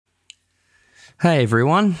Hey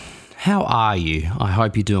everyone, how are you? I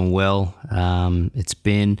hope you're doing well. It's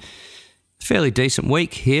been a fairly decent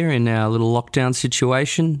week here in our little lockdown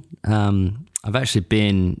situation. I've actually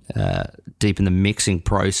been deep in the mixing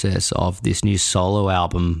process of this new solo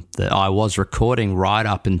album that I was recording right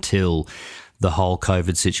up until the whole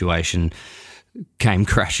COVID situation came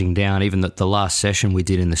crashing down. Even the last session we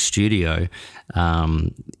did in the studio,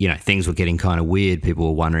 things were getting kind of weird. People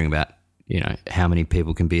were wondering about how many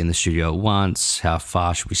people can be in the studio at once, how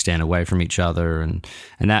far should we stand away from each other, and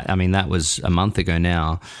that was a month ago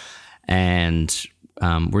now, and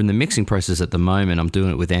we're in the mixing process at the moment. I'm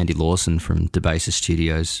doing it with Andy Lawson from Debaser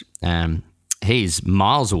Studios. He's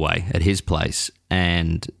miles away at his place,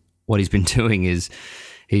 and what he's been doing is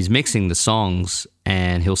he's mixing the songs,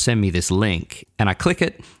 and he'll send me this link, and I click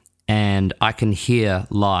it, and I can hear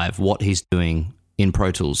live what he's doing in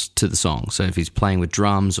Pro Tools to the song. So if he's playing with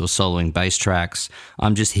drums or soloing bass tracks,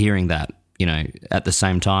 I'm just hearing that, at the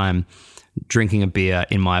same time, drinking a beer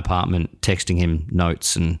in my apartment, texting him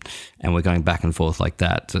notes, and we're going back and forth like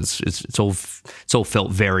that. So it's all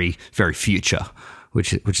felt very, very future,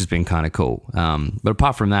 which has been kind of cool. But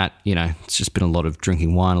apart from that, it's just been a lot of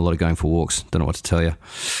drinking wine, a lot of going for walks. Don't know what to tell you.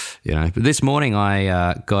 But this morning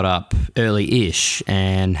I got up early-ish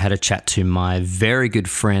and had a chat to my very good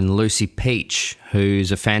friend Lucy Peach,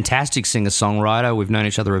 who's a fantastic singer-songwriter. We've known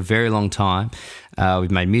each other a very long time.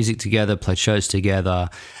 We've made music together, played shows together,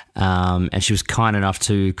 and she was kind enough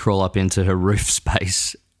to crawl up into her roof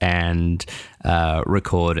space and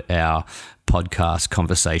record our podcast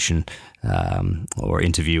conversation or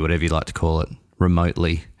interview, whatever you like to call it,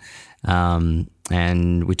 remotely.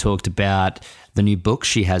 And we talked about the new book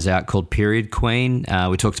she has out called Period Queen.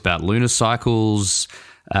 We talked about lunar cycles.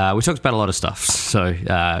 We talked about a lot of stuff. So,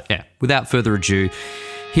 without further ado,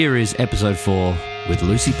 here is episode 4 with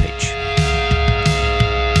Lucy Peach.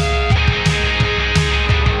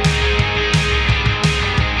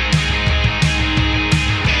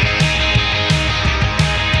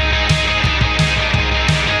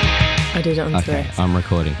 I did it on 3. Okay, I'm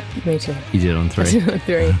recording. Me too. You did it on 3? I did it on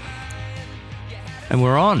 3. And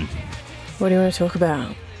we're on. What do you want to talk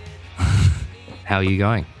about? How are you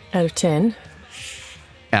going? Out of 10?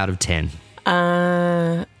 Out of 10.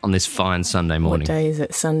 On this fine Sunday morning. What day is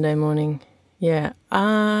it? Sunday morning. Yeah.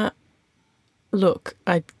 Look,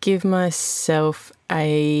 I'd give myself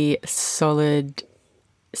a solid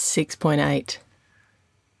 6.8.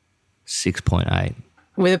 6.8.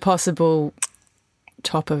 With a possible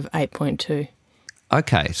top of 8.2.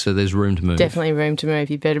 Okay, so there's room to move. Definitely room to move.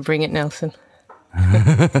 You better bring it, Nelson.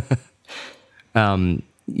 I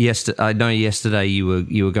know yesterday you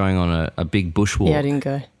were going on a big bushwalk. Yeah, I didn't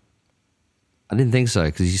go. I didn't think so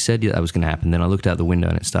because you said that was going to happen. Then I looked out the window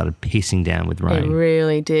and it started pissing down with rain. It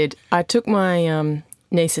really did. I took my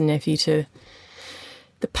niece and nephew to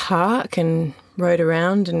the park and rode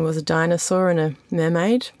around and was a dinosaur and a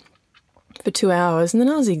mermaid for 2 hours, and then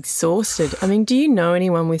I was exhausted. I mean, do you know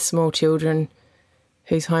anyone with small children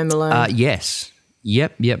who's home alone? Yes.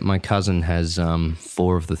 Yep. My cousin has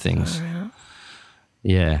 4 of the things. Oh, right.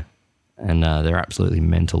 Yeah, and they're absolutely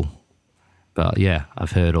mental. But yeah, I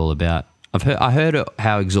heard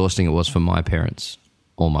how exhausting it was for my parents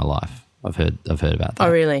all my life. I've heard about that. Oh,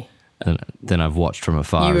 really? And then I've watched from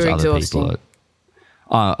afar You as were other exhausting. people.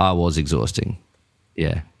 I was exhausting.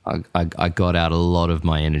 Yeah, I got out a lot of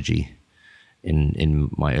my energy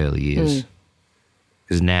in my early years.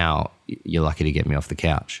 Because now you're lucky to get me off the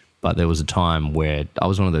couch. But there was a time where I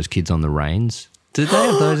was one of those kids on the reins. Do they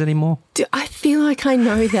have those anymore? I feel like I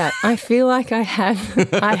know that. I feel like I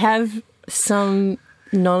have some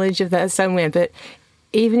knowledge of that somewhere. But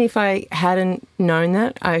even if I hadn't known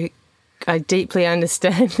that, I deeply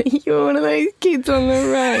understand that you're one of those kids on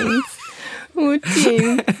the reins. Oh,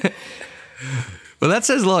 Tim. Well, that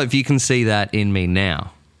says a lot if you can see that in me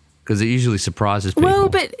now. Because it usually surprises people. Well,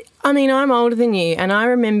 but, I mean, I'm older than you, and I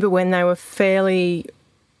remember when they were fairly,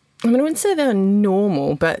 I wouldn't say they were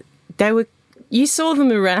normal, but you saw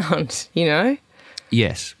them around,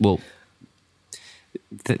 Yes. Well,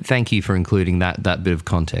 thank you for including that bit of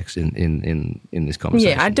context in this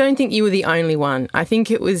conversation. Yeah, I don't think you were the only one. I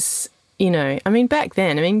think it was, back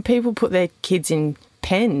then, people put their kids in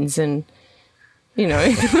pens and,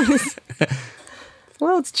 well,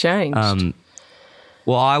 it's changed.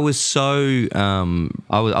 Well, I was so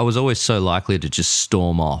I was always so likely to just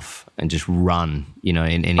storm off and just run, in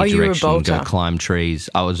any you were a direction, bolter. go climb trees.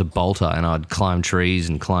 I was a bolter, and I'd climb trees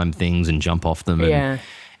and climb things and jump off them.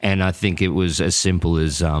 And I think it was as simple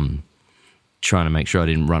as trying to make sure I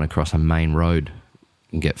didn't run across a main road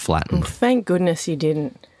and get flattened. Thank goodness you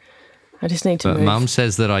didn't. I just need to move. Mum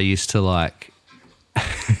says that I used to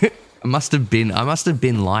I must have been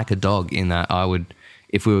like a dog in that I would,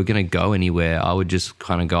 if we were going to go anywhere, I would just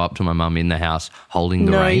kind of go up to my mum in the house holding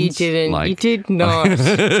the reins. No, you didn't. Like, you did not.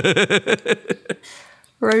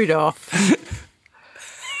 Rudolph.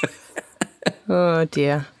 Oh,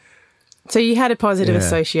 dear. So you had a positive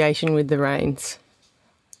association with the reins?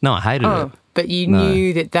 No, I hated it. But you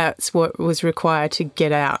knew that that's what was required to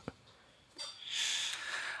get out?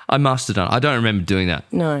 I must have done. I don't remember doing that.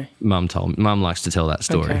 No. Mum likes to tell that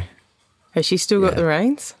story. Okay. Has she still got the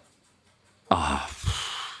reins?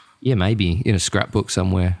 Yeah, maybe in a scrapbook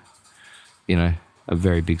somewhere. You know, a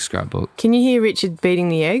very big scrapbook. Can you hear Richard beating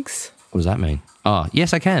the eggs? What does that mean? Oh,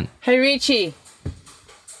 yes, I can. Hey, Richie.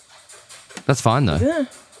 That's fine, though. Yeah.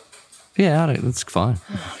 Yeah, that's fine.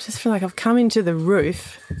 I just feel like I've come into the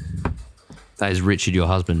roof. That is Richard, your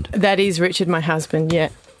husband. That is Richard, my husband, yeah.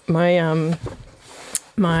 My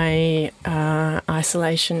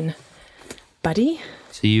isolation buddy.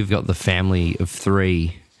 So you've got the family of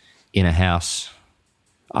 3 in a house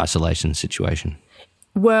isolation situation.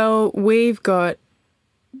 Well, we both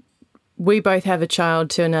have a child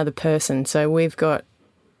to another person, so we've got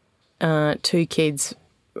 2 kids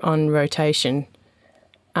on rotation.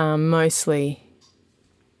 Mostly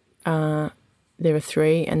there are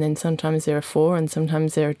 3, and then sometimes there are 4, and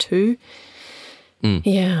sometimes there are 2.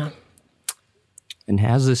 Yeah. And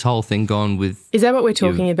how's this whole thing gone with... Is that what we're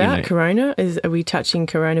talking about, you know, Corona? Are we touching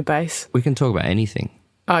Corona base? We can talk about anything.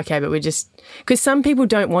 Okay, but we're just... Because some people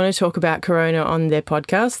don't want to talk about Corona on their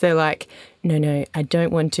podcast. They're like, no, I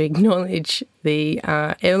don't want to acknowledge the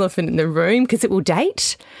elephant in the room because it will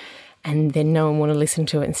date, and then no one want to listen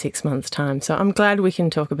to it in 6 months' time. So I'm glad we can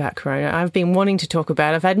talk about Corona. I've been wanting to talk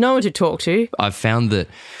about it. I've had no one to talk to. I've found that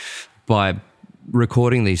by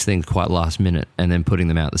recording these things quite last minute and then putting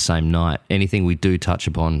them out the same night, anything we do touch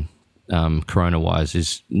upon Corona-wise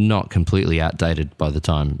is not completely outdated by the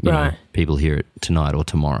time you know, people hear it tonight or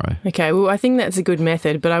tomorrow. Okay, well, I think that's a good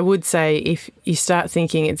method, but I would say if you start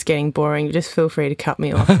thinking it's getting boring, just feel free to cut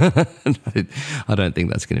me off. I don't think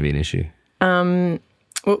that's going to be an issue.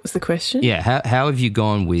 What was the question? Yeah, how have you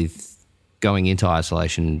gone with going into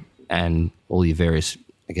isolation and all your various,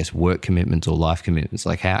 I guess, work commitments or life commitments?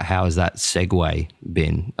 Like how has that segue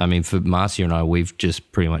been? I mean, for Marcia and I, we've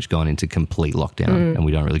just pretty much gone into complete lockdown and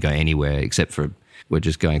we don't really go anywhere except for we're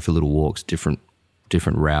just going for little walks, different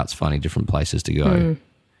routes, finding different places to go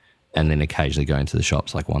and then occasionally going to the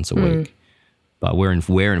shops like once a week. But we're in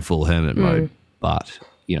full hermit mode, but,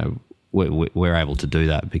 you know, we're able to do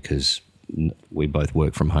that because we both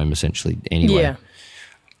work from home essentially anyway. Yeah.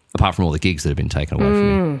 Apart from all the gigs that have been taken away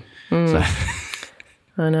from me. So...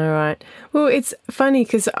 I know, right? Well, it's funny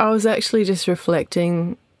because I was actually just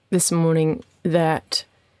reflecting this morning that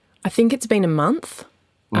I think it's been a month.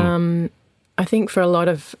 I think for a lot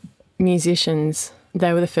of musicians,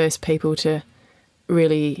 they were the first people to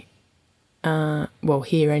really,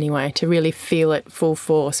 here anyway, to really feel it full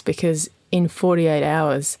force because in 48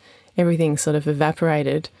 hours, everything sort of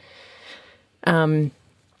evaporated. And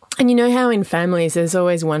you know how in families there's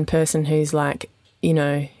always one person who's like, you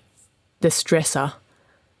know, the stressor.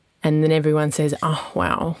 And then everyone says, oh,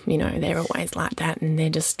 wow, you know, they're always like that and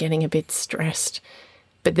they're just getting a bit stressed.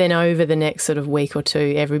 But then over the next sort of week or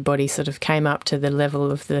two, everybody sort of came up to the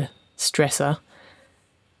level of the stressor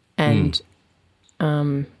and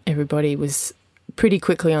everybody was pretty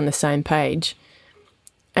quickly on the same page.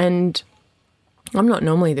 And I'm not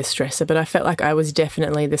normally the stressor, but I felt like I was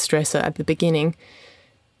definitely the stressor at the beginning.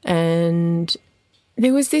 And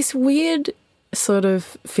there was this weird sort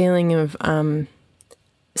of feeling of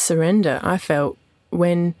surrender I felt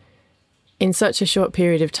when in such a short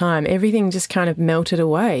period of time everything just kind of melted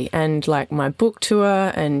away, and like my book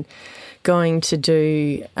tour and going to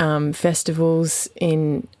do festivals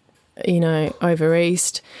in, you know, over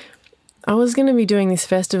east. I was going to be doing this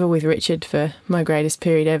festival with Richard for my greatest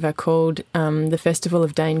period ever called the Festival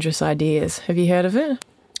of Dangerous Ideas. Have you heard of it?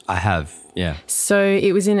 I have, yeah. So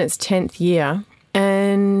it was in its 10th year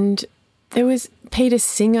and there was Peter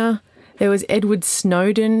Singer, there was Edward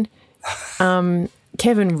Snowden,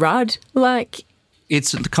 Kevin Rudd. Like,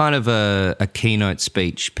 it's kind of a keynote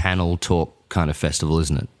speech, panel talk kind of festival,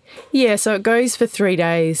 isn't it? Yeah, so it goes for 3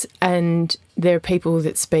 days and there are people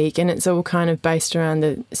that speak and it's all kind of based around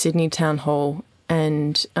the Sydney Town Hall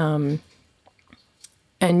and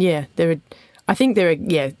yeah, I think there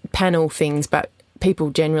are panel things, but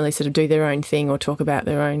people generally sort of do their own thing or talk about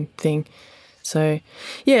their own thing. So,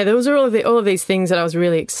 yeah, there was all of these things that I was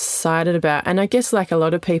really excited about. And I guess like a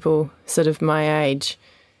lot of people sort of my age,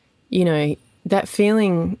 you know, that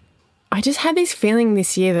feeling, I just had this feeling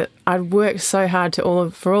this year that I'd worked so hard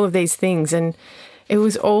for all of these things and it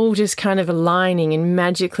was all just kind of aligning and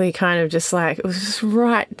magically kind of just like, it was just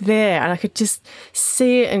right there. And I could just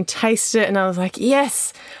see it and taste it. And I was like,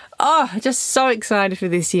 yes. Oh, just so excited for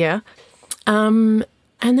this year. And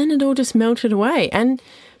then it all just melted away. And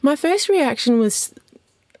my first reaction was,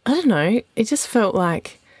 I don't know, it just felt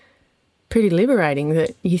like pretty liberating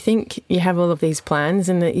that you think you have all of these plans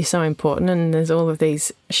and that you're so important and there's all of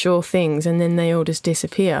these sure things and then they all just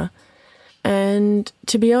disappear. And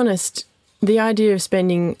to be honest, the idea of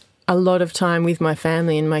spending a lot of time with my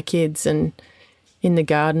family and my kids and in the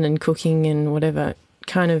garden and cooking and whatever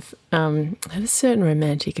kind of had a certain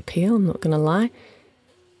romantic appeal, I'm not going to lie.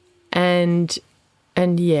 And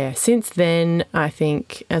yeah, since then, I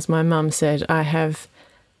think, as my mum said, I have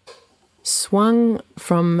swung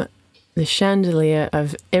from the chandelier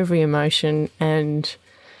of every emotion, and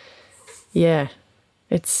yeah,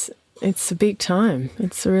 it's a big time.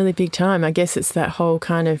 It's a really big time. I guess it's that whole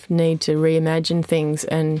kind of need to reimagine things,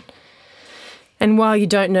 and while you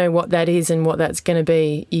don't know what that is and what that's going to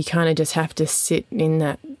be, you kind of just have to sit in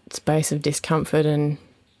that space of discomfort and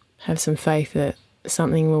have some faith that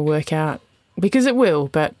something will work out, because it will.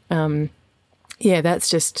 But yeah, that's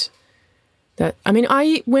just that. I mean,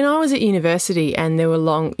 when I was at university and there were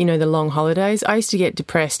long, the long holidays, I used to get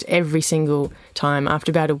depressed every single time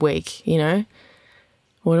after about a week.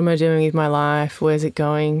 What am I doing with my life? Where's it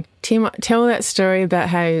going? Tim, tell that story about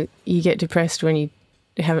how you get depressed when you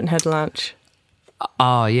haven't had lunch.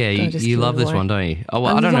 Oh, yeah, you love this one, don't you? Oh,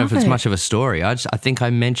 well, I don't know if it's much of a story. I think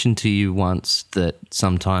I mentioned to you once that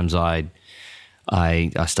sometimes I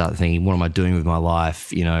start thinking, what am I doing with my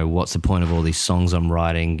life? What's the point of all these songs I'm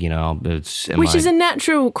writing? Which is a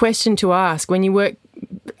natural question to ask when you work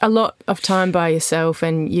a lot of time by yourself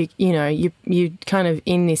and you kind of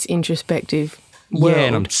in this introspective world. Yeah,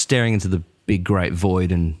 and I'm staring into the big great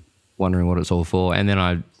void and wondering what it's all for. And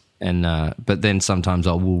then but then sometimes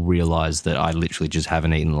I will realise that I literally just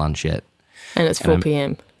haven't eaten lunch yet. And it's 4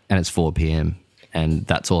 p.m. And it's 4 p.m. and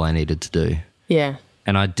that's all I needed to do. Yeah.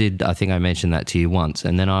 And I think I mentioned that to you once.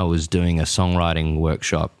 And then I was doing a songwriting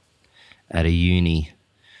workshop at a uni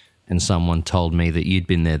and someone told me that you'd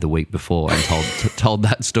been there the week before and told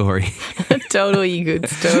that story. Told all you good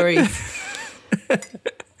stories.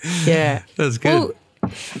 Yeah. That's good. Well,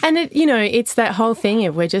 and it's that whole thing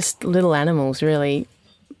of we're just little animals, really,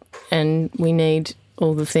 and we need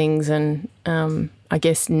all the things. And I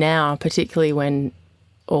guess now, particularly when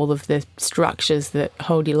all of the structures that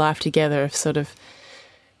hold your life together have sort of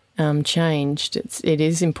changed, it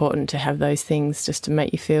is important to have those things just to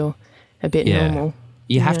make you feel a bit normal.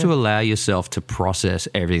 You have to allow yourself to process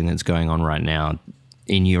everything that's going on right now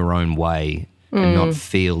in your own way and not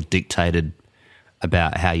feel dictated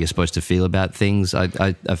about how you're supposed to feel about things.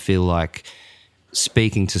 I feel like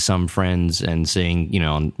speaking to some friends and seeing,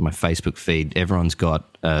 on my Facebook feed, everyone's got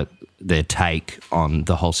their take on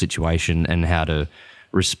the whole situation and how to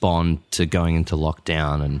respond to going into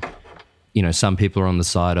lockdown. And, some people are on the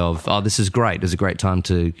side of, oh, this is great. It's a great time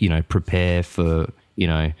to, prepare for,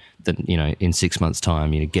 in 6 months'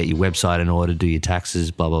 time, get your website in order, do your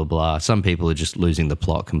taxes, blah, blah, blah. Some people are just losing the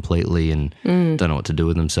plot completely and don't know what to do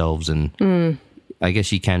with themselves. And I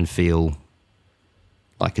guess you can feel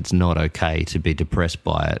like it's not okay to be depressed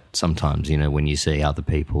by it sometimes, when you see other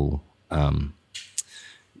people, I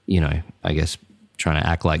guess trying to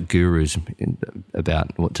act like gurus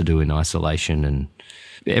about what to do in isolation. And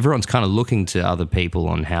everyone's kind of looking to other people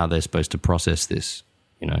on how they're supposed to process this,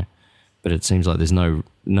 But it seems like there's no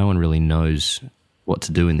one really knows what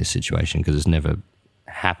to do in this situation because it's never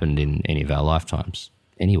happened in any of our lifetimes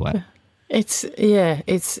anyway. It's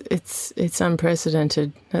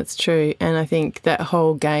unprecedented. That's true. And I think that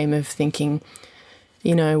whole game of thinking,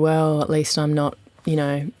 well, at least I'm not,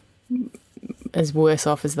 as worse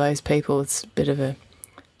off as those people, it's a bit of a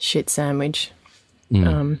shit sandwich.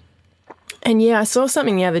 And yeah, I saw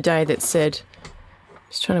something the other day that said,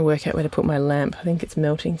 just trying to work out where to put my lamp. I think it's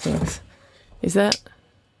melting things. Is that?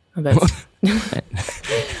 Oh, that's.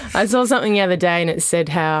 I saw something the other day and it said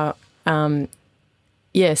how,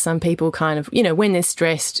 some people kind of, when they're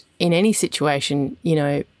stressed in any situation,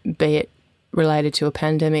 be it related to a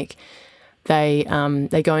pandemic, they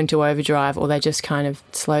go into overdrive or they just kind of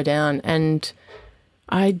slow down. And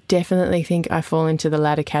I definitely think I fall into the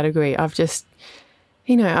latter category. I've just,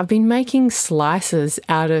 I've been making slices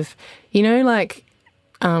out of,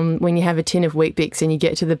 when you have a tin of Weet-Bix and you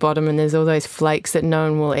get to the bottom and there's all those flakes that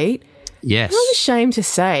no one will eat. Yes. I'm ashamed to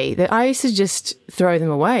say that I used to just throw them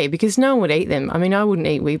away because no one would eat them. I mean, I wouldn't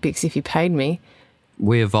eat Weet-Bix if you paid me.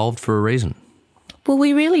 We evolved for a reason. Well,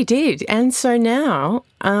 we really did. And so now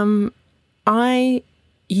I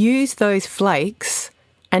use those flakes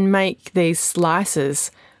and make these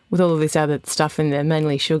slices with all of this other stuff in there,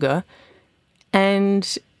 mainly sugar.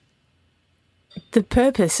 And the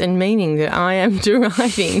purpose and meaning that I am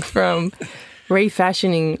deriving from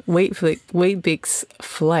refashioning Weet-Bix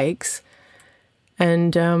flakes.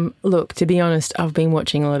 And look, to be honest, I've been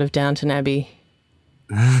watching a lot of Downton Abbey.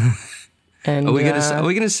 And are we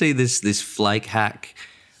going to see this flake hack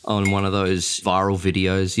on one of those viral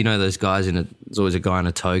videos? You know those guys there's always a guy in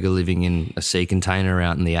a toga living in a sea container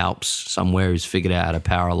out in the Alps somewhere who's figured out how to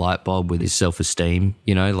power a light bulb with his self-esteem,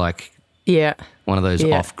 like one of those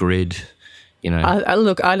off-grid,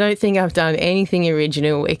 Look, I don't think I've done anything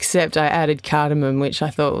original except I added cardamom, which I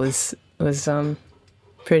thought was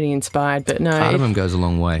pretty inspired. But no, cardamom goes a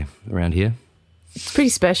long way around here. It's pretty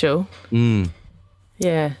special.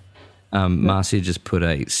 Yeah. Marcia just put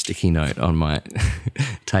a sticky note on my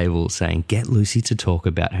table saying, "Get Lucy to talk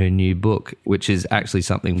about her new book," which is actually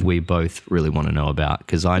something we both really want to know about,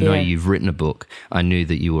 because I know you've written a book. I knew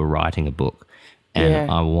that you were writing a book,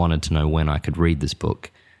 and I wanted to know when I could read this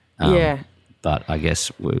book. But I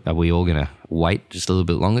guess, are we all going to wait just a little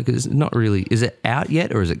bit longer? Because it's not really – is it out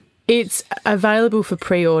yet, or is it – It's available for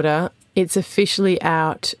pre-order. It's officially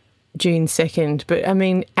out June 2nd. But, I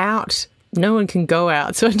mean, out – no one can go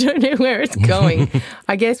out, so I don't know where it's going.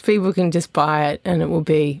 I guess people can just buy it and it will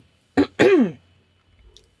be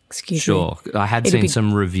excuse me. Sure. I had seen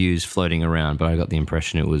some reviews floating around, but I got the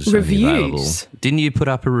impression it was only available. Didn't you put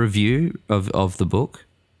up a review of the book?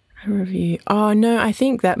 A review? Oh, no, I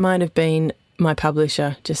think that might have been my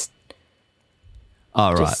publisher just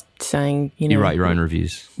saying, you write your own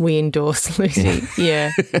reviews. We endorse Lucy.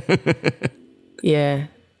 Yeah. Yeah.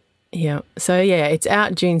 So, it's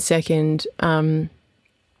out June 2nd.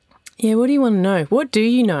 What do you want to know? What do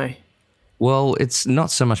you know? Well, it's not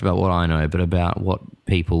so much about what I know, but about what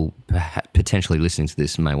people potentially listening to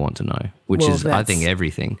this may want to know, which is, I think,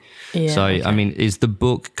 everything. Yeah, so, okay. I mean, is the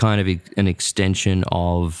book kind of an extension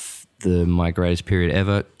of the My Greatest Period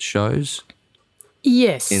Ever shows?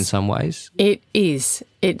 Yes. In some ways? It is.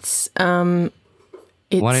 It's why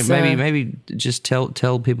don't maybe just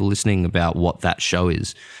tell people listening about what that show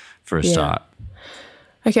is for a start.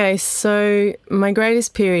 Okay, so My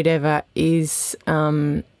Greatest Period Ever is,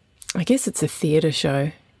 I guess it's a theatre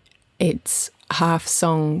show. It's half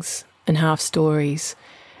songs and half stories,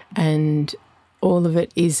 and all of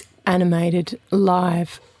it is animated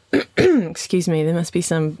live. Excuse me, there must be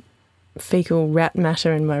some fecal rat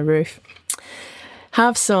matter in my roof.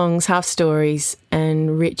 Half songs, half stories,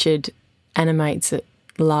 and Richard animates it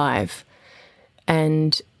live.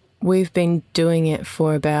 And we've been doing it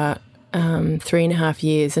for about 3.5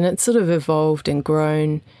 years, and it's sort of evolved and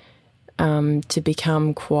grown to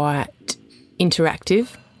become quite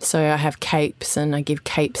interactive. So I have capes, and I give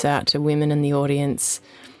capes out to women in the audience,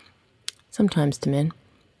 sometimes to men.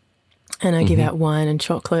 And I give out wine and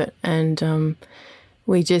chocolate, and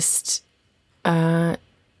we just,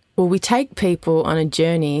 we take people on a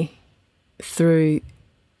journey through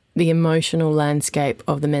the emotional landscape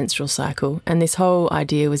of the menstrual cycle. And this whole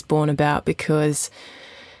idea was born about because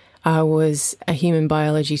I was a human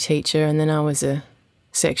biology teacher, and then I was a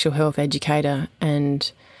sexual health educator,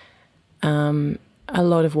 and a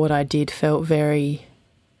lot of what I did felt very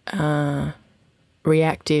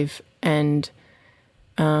reactive, and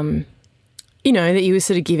that you were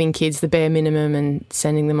sort of giving kids the bare minimum and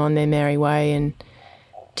sending them on their merry way and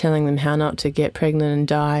telling them how not to get pregnant and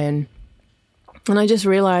die. And I just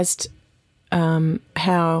realised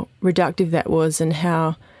how reductive that was, and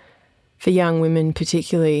how for young women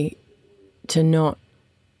particularly to not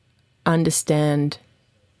understand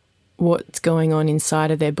what's going on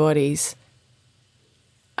inside of their bodies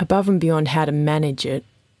above and beyond how to manage it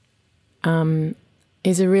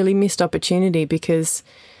is a really missed opportunity, because,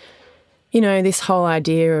 this whole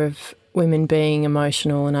idea of women being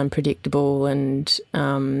emotional and unpredictable and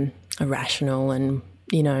irrational, and,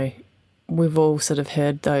 we've all sort of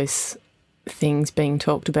heard those things being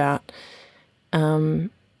talked about. And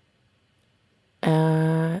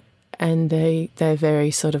they're very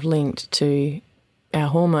sort of linked to our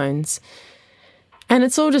hormones. And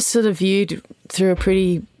it's all just sort of viewed through a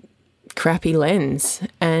pretty crappy lens.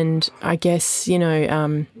 And I guess,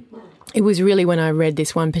 it was really when I read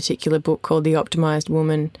this one particular book called The Optimized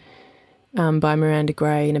Woman by Miranda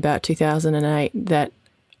Gray in about 2008 that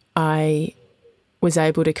I was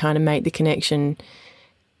able to kind of make the connection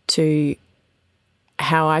to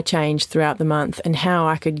how I changed throughout the month and how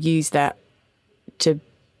I could use that to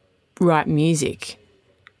write music,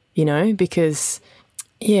 because,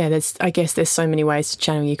 I guess there's so many ways to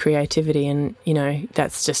channel your creativity, and,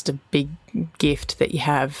 that's just a big gift that you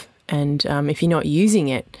have. And if you're not using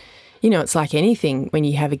it, it's like anything. When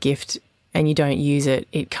you have a gift and you don't use it,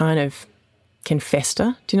 it kind of can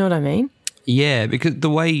fester. Do you know what I mean? Yeah, because the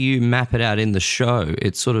way you map it out in the show,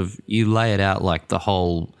 it's sort of, you lay it out like the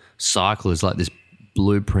whole cycle is like this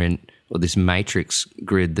blueprint or this matrix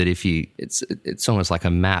grid that it's almost like a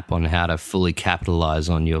map on how to fully capitalize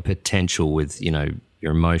on your potential with,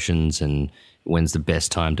 your emotions and when's the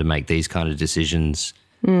best time to make these kind of decisions.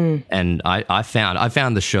 And I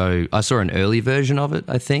found the show, I saw an early version of it,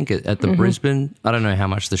 I think, at the Brisbane. I don't know how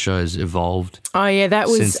much the show's evolved. Oh, yeah, that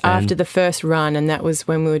was after the first run, and that was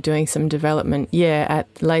when we were doing some development,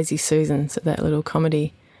 at Lazy Susan's, at that little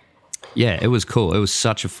comedy. Yeah, it was cool. It was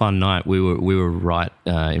such a fun night. We were right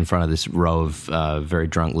in front of this row of very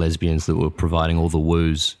drunk lesbians that were providing all the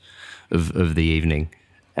woos of the evening.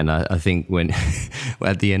 And I think when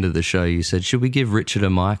at the end of the show you said, should we give Richard a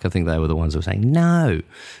mic? I think they were the ones that were saying no.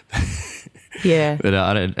 Yeah. But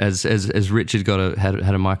has Richard had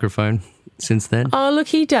a microphone since then? Oh, look,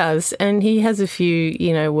 he does. And he has a few,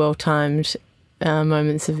 well-timed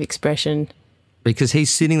moments of expression. Because he's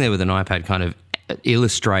sitting there with an iPad kind of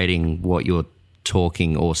illustrating what you're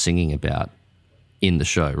talking or singing about in the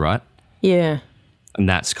show, right? Yeah. And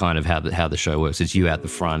that's kind of how the show works. It's you out the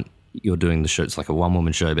front. You're doing the show. It's like a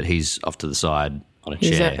one-woman show, but he's off to the side on a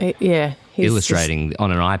chair. He's illustrating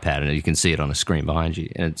on an iPad, and you can see it on a screen behind you.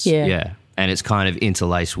 And it's and it's kind of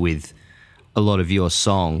interlaced with a lot of your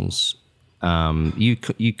songs. You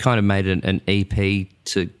kind of made an EP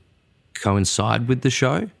to coincide with the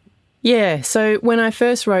show. Yeah. So when I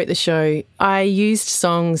first wrote the show, I used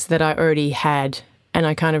songs that I already had, and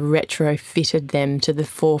I kind of retrofitted them to the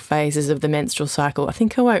 4 phases of the menstrual cycle. I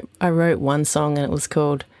think I wrote one song, and it was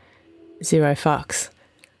called Zero Fucks.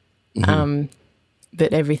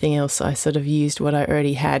 But everything else, I sort of used what I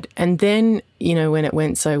already had. And then, when it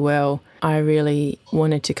went so well, I really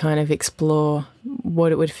wanted to kind of explore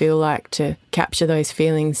what it would feel like to capture those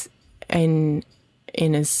feelings in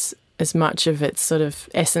as much of its sort of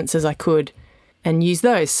essence as I could and use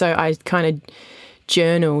those. So I kind of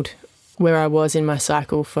journaled where I was in my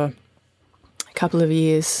cycle for a couple of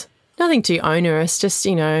years. Nothing too onerous, just,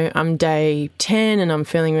 I'm day 10 and I'm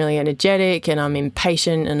feeling really energetic and I'm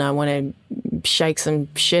impatient and I want to shake some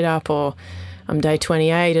shit up, or I'm day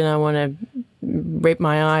 28 and I want to rip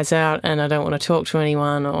my eyes out and I don't want to talk to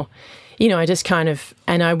anyone, or, I just kind of,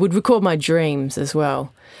 and I would record my dreams as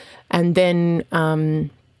well. And then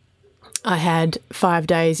I had 5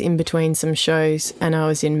 days in between some shows and I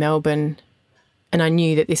was in Melbourne and I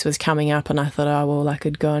knew that this was coming up and I thought, I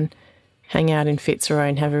could go and hang out in Fitzroy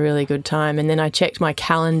and have a really good time. And then I checked my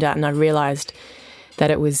calendar and I realised that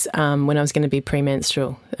it was when I was going to be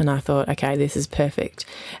premenstrual, and I thought, okay, this is perfect.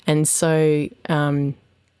 And so,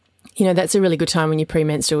 that's a really good time when you're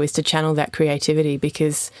premenstrual, is to channel that creativity,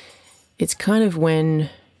 because it's kind of when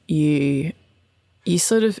you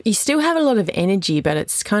still have a lot of energy, but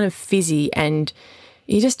it's kind of fizzy and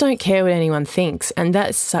you just don't care what anyone thinks. And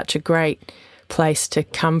that's such a great place to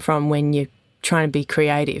come from when you're trying to be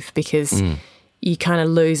creative, because you kind of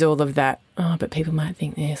lose all of that, but people might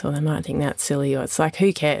think this or they might think that's silly, or it's like,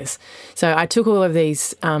 who cares? So I took all of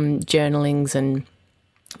these journalings and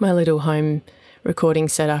my little home recording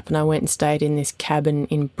setup and I went and stayed in this cabin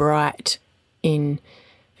in Bright in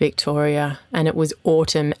Victoria, and it was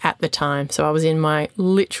autumn at the time. So I was in my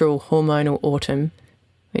literal hormonal autumn,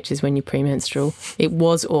 which is when you're premenstrual. It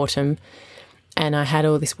was autumn and I had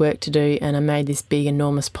all this work to do, and I made this big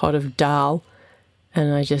enormous pot of dal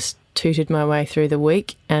and I just tooted my way through the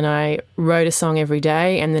week, and I wrote a song every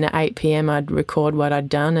day, and then at 8 p.m. I'd record what I'd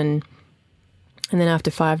done, and then after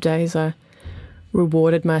 5 days I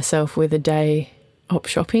rewarded myself with a day op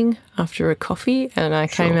shopping after a coffee, and I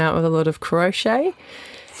came out with a lot of crochet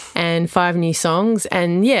and 5 new songs.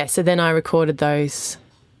 And so then I recorded those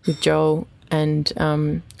with Joel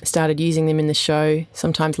and started using them in the show,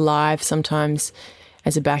 sometimes live, sometimes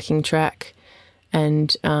as a backing track.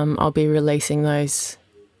 And I'll be releasing those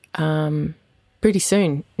pretty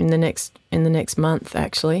soon, in the next month,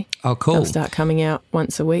 actually. Oh, cool. They'll start coming out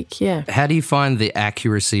once a week, yeah. How do you find the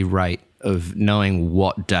accuracy rate of knowing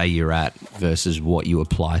what day you're at versus what you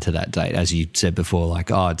apply to that date? As you said before, like,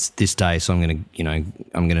 it's this day, so I'm going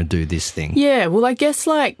to do this thing. Yeah, well, I guess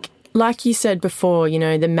like you said before,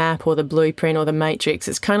 the map or the blueprint or the matrix,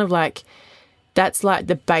 it's kind of like, that's like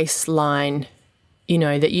the baseline,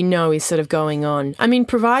 that is sort of going on. I mean,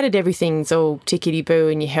 provided everything's all tickety-boo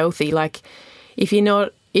and you're healthy, like if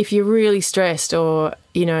you're really stressed or,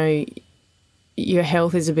 your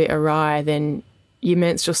health is a bit awry, then your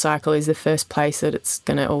menstrual cycle is the first place that it's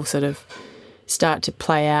going to all sort of start to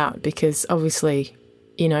play out, because obviously,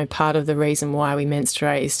 part of the reason why we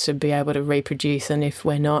menstruate is to be able to reproduce. And if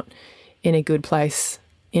we're not in a good place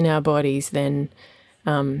in our bodies, then,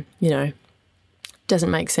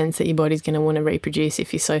 doesn't make sense that your body's going to want to reproduce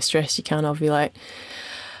if you're so stressed you can't ovulate.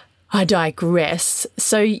 I digress.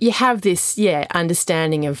 So you have this,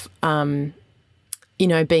 understanding of,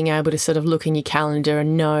 being able to sort of look in your calendar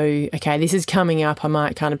and know, okay, this is coming up. I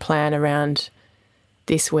might kind of plan around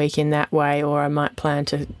this week in that way, or I might plan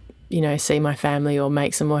to, see my family or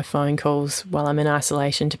make some more phone calls while I'm in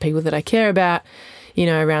isolation to people that I care about,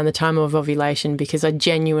 around the time of ovulation, because I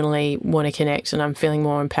genuinely want to connect and I'm feeling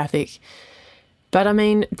more empathic. But I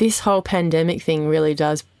mean, this whole pandemic thing really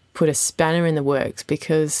does put a spanner in the works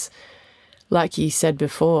because, like you said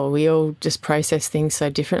before, we all just process things so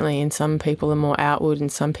differently, and some people are more outward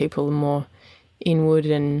and some people are more inward.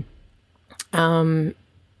 And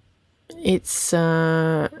it's,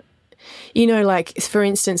 like, for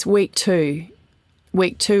instance, week two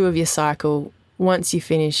of your cycle, once you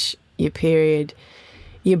finish your period,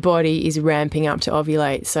 your body is ramping up to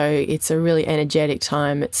ovulate. So it's a really energetic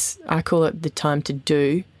time. I call it the time to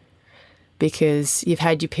do, because you've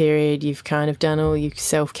had your period, you've kind of done all your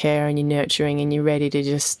self-care and your nurturing, and you're ready to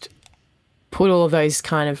just put all of those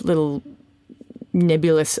kind of little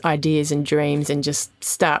nebulous ideas and dreams and just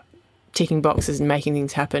start ticking boxes and making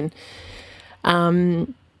things happen.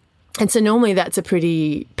 And so normally that's a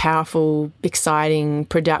pretty powerful, exciting,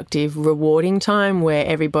 productive, rewarding time where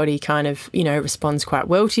everybody kind of, responds quite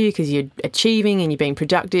well to you because you're achieving and you're being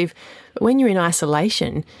productive. But when you're in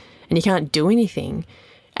isolation and you can't do anything,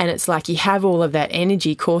 and it's like you have all of that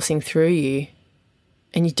energy coursing through you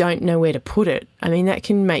and you don't know where to put it, I mean, that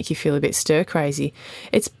can make you feel a bit stir crazy.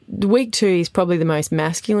 Week 2 is probably the most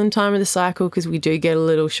masculine time of the cycle because we do get a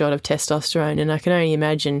little shot of testosterone, and I can only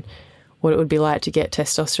imagine what it would be like to get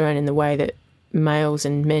testosterone in the way that males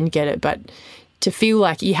and men get it. But to feel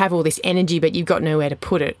like you have all this energy but you've got nowhere to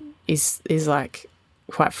put it is like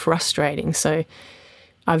quite frustrating. So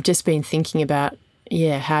I've just been thinking about,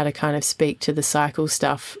 how to kind of speak to the cycle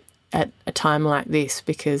stuff at a time like this,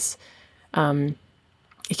 because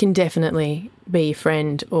it can definitely be your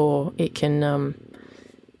friend, or it can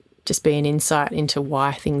just be an insight into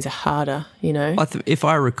why things are harder, If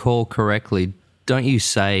I recall correctly, don't you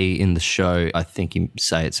say in the show, I think you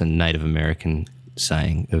say it's a Native American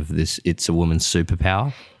saying of this, it's a woman's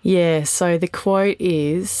superpower? Yeah, so the quote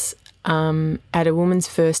is, at a woman's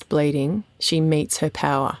first bleeding, she meets her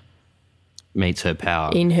power. Meets her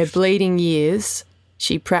power. In her bleeding years,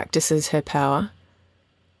 she practices her power.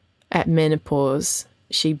 At menopause,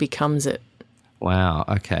 she becomes it. Wow,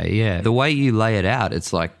 okay, yeah. The way you lay it out,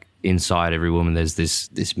 it's like inside every woman there's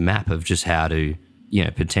this map of just how to,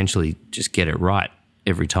 potentially just get it right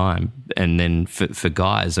every time. And then for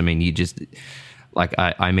guys, I mean, you just, like,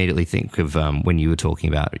 I immediately think of when you were talking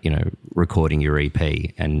about, recording your EP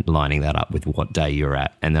and lining that up with what day you're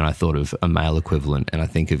at. And then I thought of a male equivalent, and I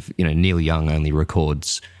think of, Neil Young only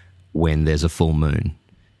records when there's a full moon,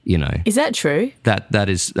 Is that true? That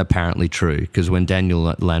is apparently true, because when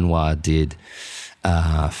Daniel Lanois did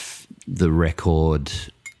the record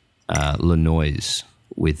Le Noise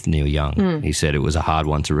with Neil Young, he said it was a hard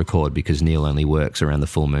one to record because Neil only works around the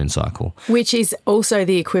full moon cycle. Which is also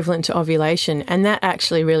the equivalent to ovulation. And that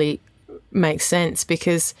actually really makes sense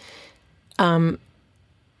because, when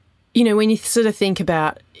you sort of think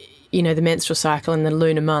about, the menstrual cycle and the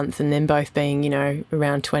lunar month, and them both being,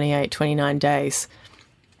 around 28, 29 days.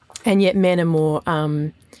 And yet men are more,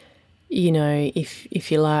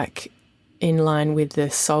 if you like, in line with the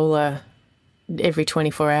solar every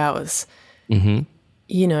 24 hours. Mm-hmm.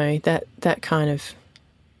 That kind of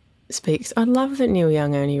speaks. I love that Neil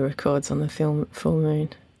Young only records on the full moon.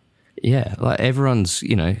 Yeah, like everyone's,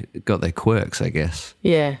 got their quirks, I guess.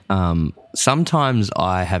 Yeah. Sometimes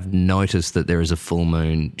I have noticed that there is a full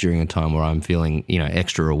moon during a time where I'm feeling,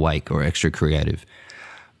 extra awake or extra creative.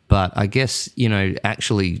 But I guess,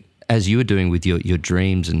 actually, as you were doing with your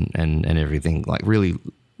dreams and everything, like really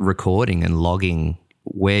recording and logging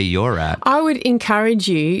where you're at. I would encourage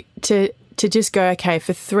you to just go, okay,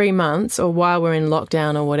 for 3 months or while we're in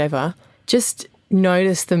lockdown or whatever, just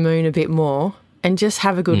notice the moon a bit more and just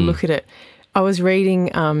have a good look at it. I was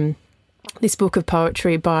reading this book of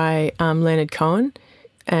poetry by Leonard Cohen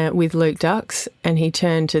with Luke Dux, and he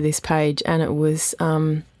turned to this page and it was,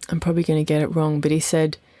 I'm probably going to get it wrong, but he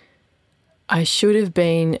said, I should have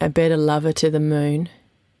been a better lover to the moon.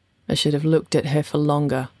 I should have looked at her for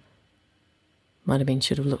longer. Might have been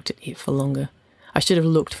should have looked at it for longer. I should have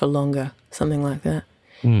looked for longer, something like that.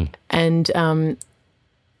 And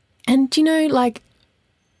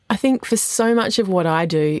I think for so much of what I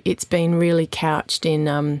do, it's been really couched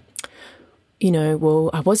in well,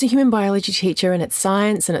 I was a human biology teacher and it's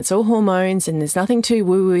science and it's all hormones and there's nothing too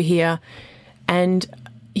woo-woo here. And,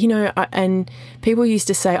 and people used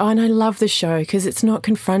to say, oh, and I love the show because it's not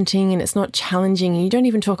confronting and it's not challenging and you don't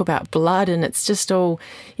even talk about blood and it's just all,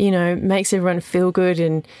 makes everyone feel good.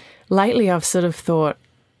 And lately I've sort of thought,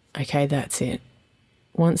 okay, that's it.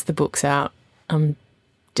 Once the book's out, I'm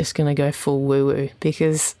just going to go full woo-woo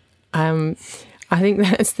because I think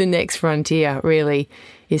that's the next frontier, really,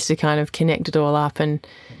 is to kind of connect it all up and,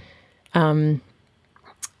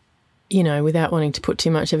 without wanting to put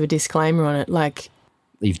too much of a disclaimer on it, like...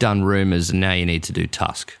 You've done Rumours and now you need to do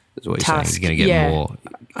Tusk, is what you're saying. It's going to get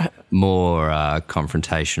more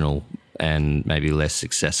confrontational and maybe less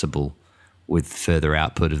accessible with further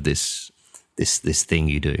output of this thing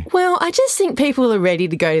you do. Well, I just think people are ready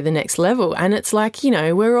to go to the next level. And it's like,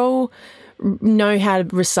 we're all know how to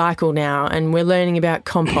recycle now and we're learning about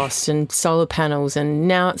compost and solar panels. And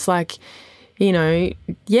now it's like, the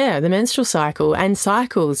menstrual cycle and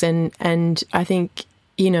cycles. And I think,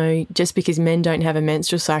 just because men don't have a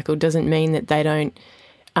menstrual cycle doesn't mean that they don't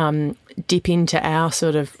dip into our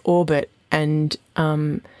sort of orbit and,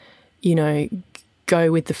 go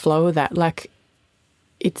with the flow of that. Like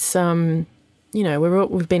it's,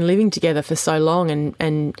 we've been living together for so long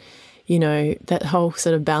and that whole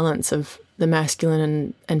sort of balance of the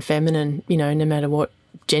masculine and feminine, no matter what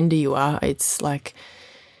gender you are, it's like...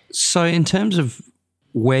 So in terms of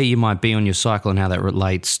where you might be on your cycle and how that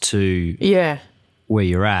relates to where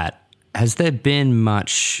you're at, has there been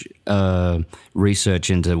much research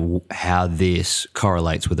into how this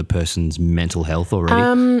correlates with a person's mental health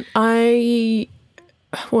already?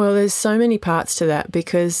 Well, there's so many parts to that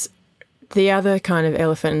because the other kind of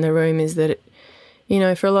elephant in the room is that,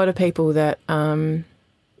 for a lot of people that are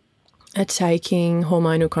taking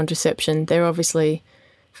hormonal contraception, they're obviously,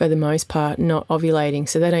 for the most part, not ovulating,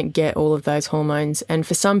 so they don't get all of those hormones. And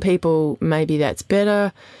for some people, maybe that's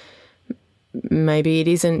better, maybe it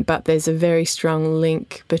isn't, but there's a very strong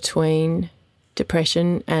link between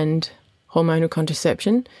depression and hormonal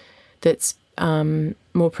contraception that's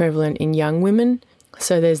more prevalent in young women.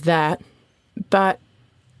 So there's that. But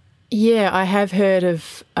yeah, I have heard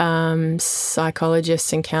of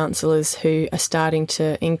psychologists and counsellors who are starting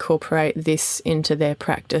to incorporate this into their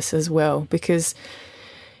practice as well because,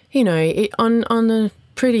 on a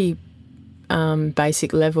pretty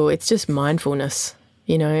basic level, it's just mindfulness,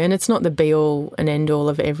 and it's not the be-all and end-all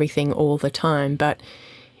of everything all the time, but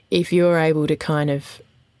if you're able to kind of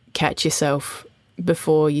catch yourself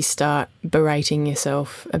before you start berating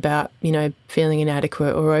yourself about, feeling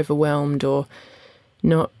inadequate or overwhelmed or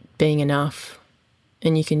not being enough,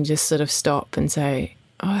 and you can just sort of stop and say,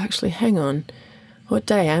 oh, actually, hang on, what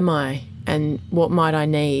day am I and what might I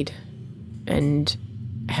need and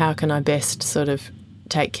how can I best sort of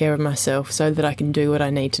take care of myself so that I can do what I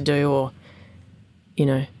need to do or,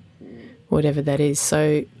 whatever that is.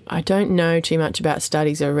 So I don't know too much about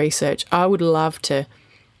studies or research. I would love to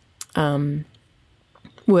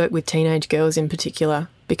work with teenage girls in particular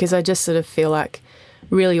because I just sort of feel like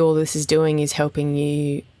really all this is doing is helping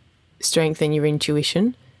you strengthen your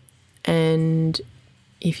intuition. And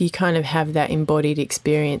if you kind of have that embodied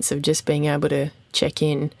experience of just being able to check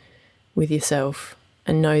in with yourself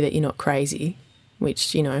and know that you're not crazy,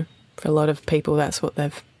 which, for a lot of people that's what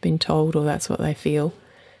they've been told or that's what they feel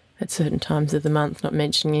at certain times of the month, not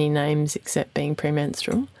mentioning any names except being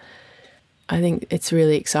premenstrual. I think it's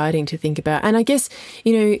really exciting to think about. And I guess,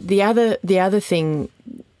 the other thing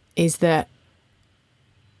is that,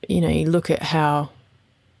 you look at how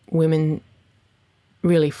women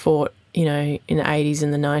really fought, in the 80s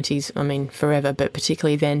and the 90s, I mean, forever, but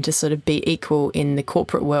particularly then to sort of be equal in the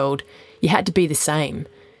corporate world. You had to be the same.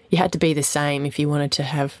 You had to be the same if you wanted to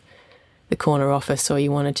have the corner office or you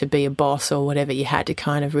wanted to be a boss or whatever. You had to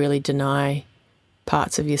kind of really deny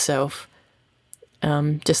parts of yourself,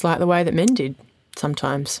 just like the way that men did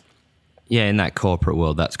sometimes. Yeah, in that corporate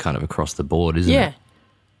world, that's kind of across the board, isn't it?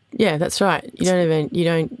 Yeah, that's right. You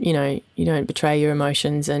don't betray your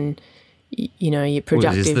emotions and, you're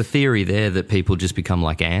productive. Well, is the theory there that people just become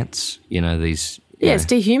like ants? These... It's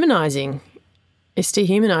dehumanising. It's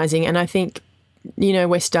dehumanising. And I think,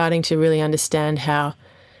 we're starting to really understand how,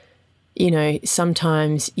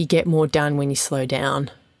 sometimes you get more done when you slow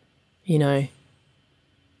down.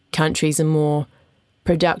 Countries are more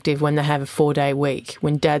productive when they have a 4-day week,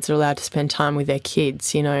 when dads are allowed to spend time with their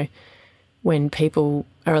kids, when people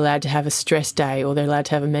are allowed to have a stress day or they're allowed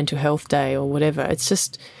to have a mental health day or whatever. It's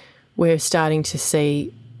just we're starting to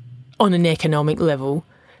see on an economic level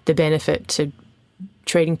the benefit to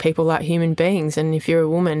treating people like human beings. And if you're a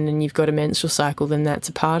woman and you've got a menstrual cycle, then that's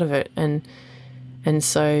a part of it. And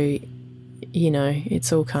so,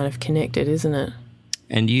 it's all kind of connected, isn't it?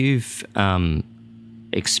 And you've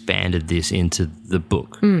expanded this into the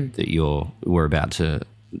book that we're about to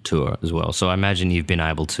tour as well. So I imagine you've been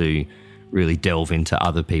able to really delve into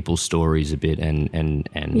other people's stories a bit and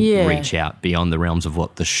reach out beyond the realms of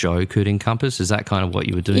what the show could encompass. Is that kind of what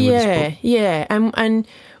you were doing with this book? Yeah. And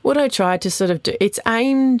what I tried to sort of do, it's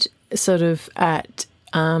aimed sort of at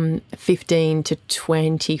 15 to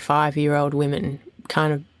 25-year-old women,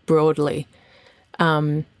 kind of broadly.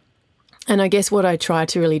 And I guess what I try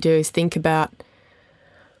to really do is think about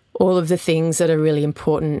all of the things that are really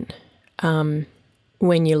important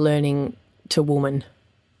when you're learning to woman,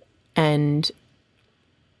 and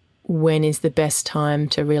when is the best time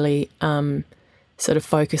to really sort of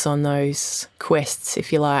focus on those quests,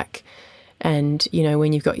 if you like. And,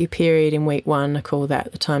 when you've got your period in week 1, I call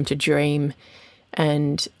that the time to dream.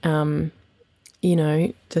 And,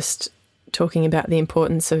 just talking about the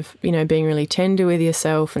importance of, being really tender with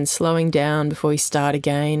yourself and slowing down before you start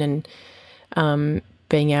again, and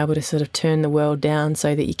being able to sort of turn the world down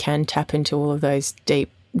so that you can tap into all of those deep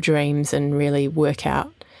dreams and really work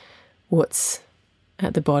out what's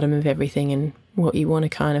at the bottom of everything and what you want to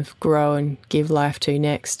kind of grow and give life to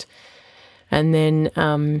next. And then,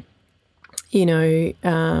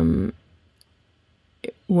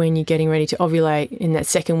 when you're getting ready to ovulate in that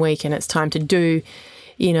second week and it's time to do,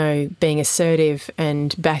 being assertive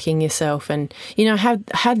and backing yourself. And, I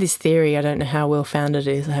had this theory, I don't know how well founded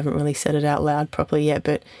it is, I haven't really said it out loud properly yet,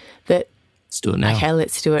 but that... Let's do it now. Okay,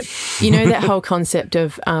 let's do it. That whole concept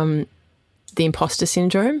of the imposter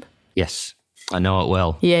syndrome? Yes, I know it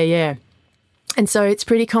well. Yeah. And so it's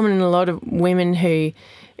pretty common in a lot of women who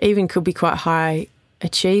even could be quite high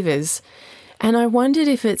achievers. And I wondered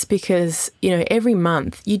if it's because, every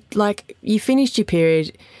month you finished your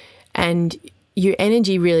period and your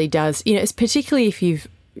energy really does, it's particularly if you've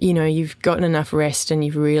gotten enough rest and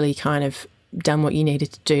you've really kind of done what you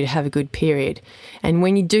needed to do to have a good period. And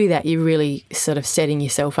when you do that, you're really sort of setting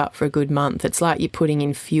yourself up for a good month. It's like you're putting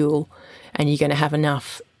in fuel and you're going to have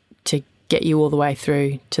enough to get you all the way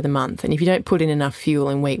through to the month. And if you don't put in enough fuel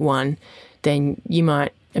in week 1, then you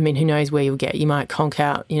might, who knows where you'll get. You might conk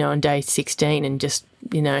out, on day 16 and just,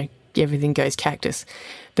 everything goes cactus.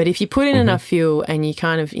 But if you put in enough fuel and you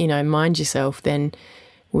kind of, mind yourself, then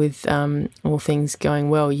with all things going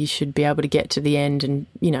well, you should be able to get to the end and,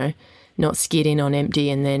 not skid in on empty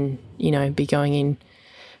and then, be going in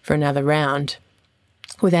for another round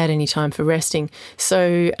without any time for resting.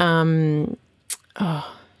 So, what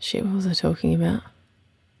was I talking about?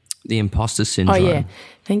 The imposter syndrome. Oh, yeah.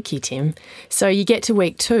 Thank you, Tim. So you get to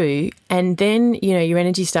week 2 and then, your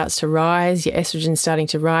energy starts to rise, your estrogen's starting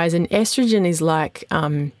to rise, and estrogen is like,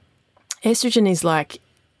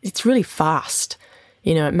 it's really fast.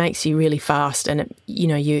 It makes you really fast, and it,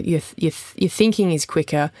 your thinking is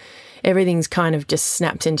quicker. Everything's kind of just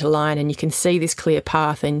snapped into line and you can see this clear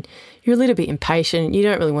path, and you're a little bit impatient. You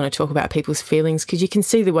don't really want to talk about people's feelings because you can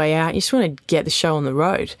see the way out. You just want to get the show on the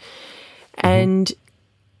road. And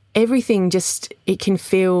everything it can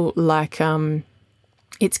feel like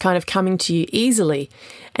it's kind of coming to you easily.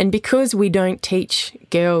 And because we don't teach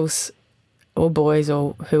girls or boys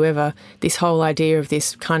or whoever this whole idea of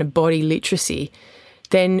this kind of body literacy,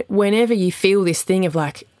 then whenever you feel this thing of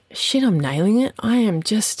like, shit, I'm nailing it, I am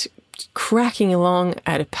just cracking along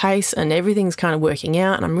at a pace and everything's kind of working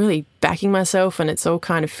out and I'm really backing myself and it's all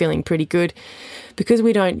kind of feeling pretty good, because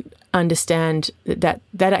we don't understand that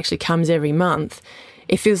actually comes every month,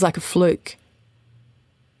 it feels like a fluke.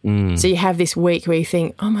 So you have this week where you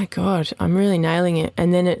think, oh my God, I'm really nailing it.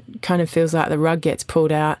 And then it kind of feels like the rug gets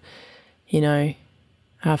pulled out,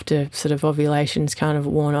 after sort of ovulation's kind of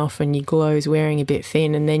worn off and your glow's wearing a bit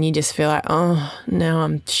thin, and then you just feel like, oh, now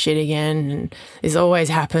I'm shit again and this always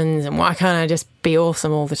happens and why can't I just be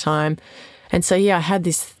awesome all the time? And so, I had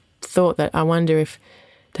this thought that I wonder if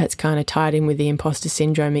that's kind of tied in with the imposter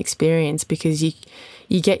syndrome experience, because you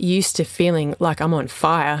get used to feeling like I'm on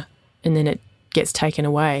fire and then it gets taken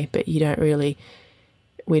away, but we don't really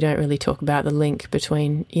talk about the link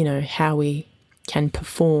between, how we can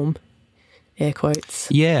perform, air quotes.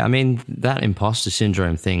 Yeah, that imposter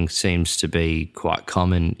syndrome thing seems to be quite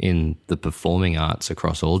common in the performing arts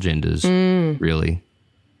across all genders, really.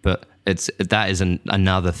 But that is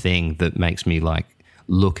another thing that makes me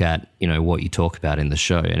look at, what you talk about in the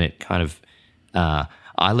show, and it kind of,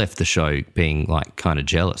 I left the show being kind of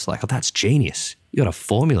jealous, oh, that's genius. You got a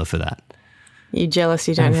formula for that. You're jealous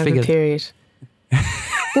you don't have a period.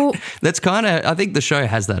 Well, that's I think the show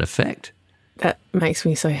has that effect. That makes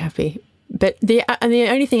me so happy. But the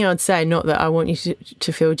only thing I would say, not that I want you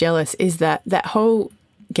to feel jealous, is that whole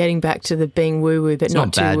getting back to the being woo-woo, but It's not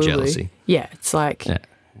not too bad woo-woo. jealousy. Yeah, it's like,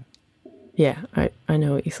 yeah, I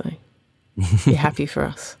know what you're saying. You're happy for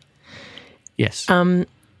us. Yes.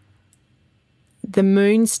 The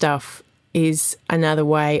moon stuff is another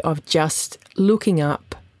way of just looking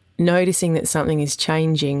up, noticing that something is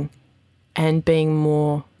changing and being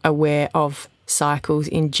more aware of cycles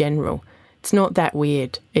in general. It's not that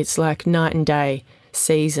weird. It's like night and day,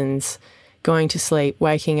 seasons, going to sleep,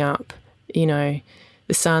 waking up, you know,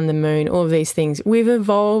 the sun, the moon, all of these things. We've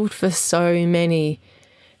evolved for so many,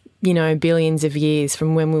 you know, billions of years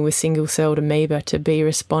from when we were single-celled amoeba to be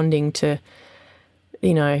responding to,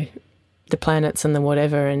 you know, the planets and the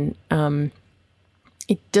whatever. And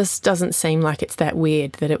it just doesn't seem like it's that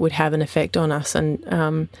weird that it would have an effect on us.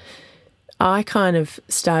 And I kind of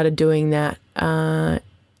started doing that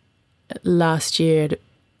last year,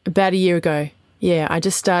 about a year ago. Yeah, I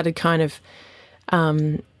just started kind of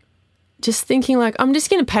just thinking like, I'm just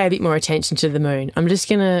going to pay a bit more attention to the moon. I'm just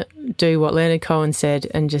going to do what Leonard Cohen said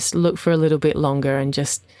and just look for a little bit longer and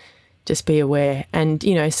just be aware. And,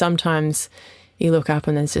 you know, sometimes you look up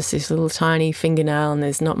and there's just this little tiny fingernail and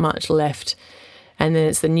there's not much left. And then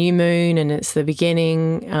it's the new moon and it's the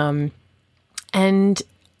beginning. And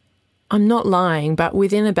I'm not lying, but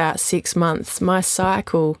within about 6 months, my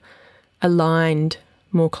cycle aligned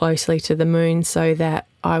more closely to the moon so that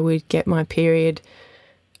I would get my period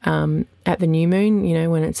at the new moon, you know,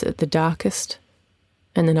 when it's at the darkest,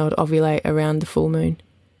 and then I would ovulate around the full moon.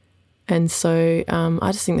 And so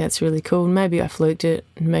I just think that's really cool. Maybe I fluked it,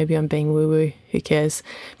 maybe I'm being woo-woo, who cares?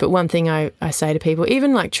 But one thing I say to people,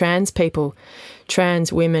 even like trans people,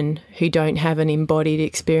 trans women who don't have an embodied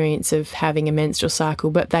experience of having a menstrual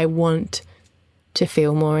cycle, but they want to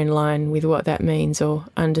feel more in line with what that means or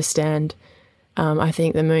understand. I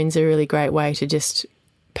think the moon's a really great way to just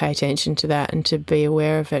pay attention to that and to be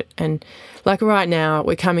aware of it. And like right now,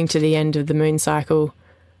 we're coming to the end of the moon cycle.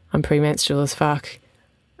 I'm premenstrual as fuck.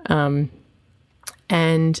 And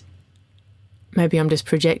maybe I'm just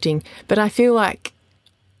projecting, but I feel like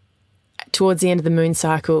towards the end of the moon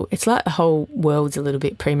cycle, it's like the whole world's a little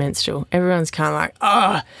bit premenstrual. Everyone's kind of like,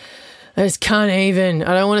 I just can't even.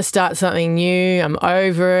 I don't want to start something new. I'm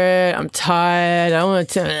over it. I'm tired. I don't want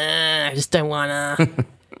to. I just don't want to.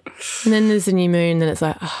 And then there's the new moon, and then it's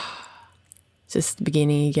like, it's just the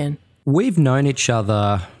beginning again. We've known each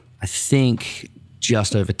other, I think,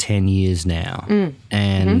 just over 10 years now.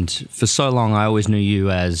 And for so long, I always knew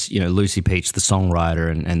you as, you know, Lucy Peach, the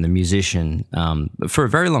songwriter and the musician. But for a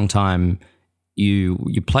very long time, you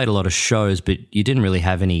played a lot of shows, but you didn't really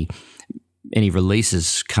have any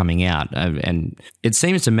releases coming out. And it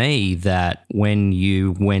seems to me that when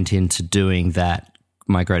you went into doing that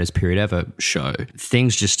My Greatest Period Ever show,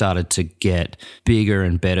 things just started to get bigger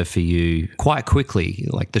and better for you quite quickly.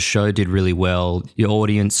 Like the show did really well. Your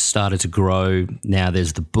audience started to grow. Now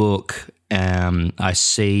there's the book. I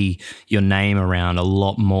see your name around a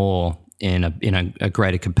lot more in a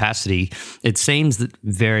greater capacity. It seems that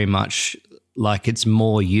very much like it's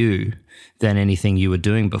more you than anything you were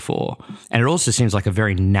doing before. And it also seems like a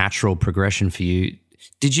very natural progression for you.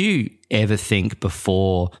 Did you ever think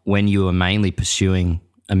before, when you were mainly pursuing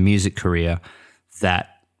a music career,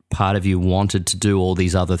 that part of you wanted to do all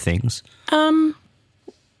these other things?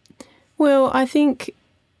 Well, I think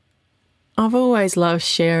I've always loved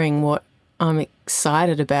sharing what I'm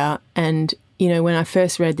excited about. And, you know, when I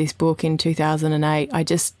first read this book in 2008, I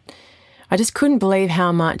just couldn't believe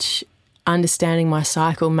how much understanding my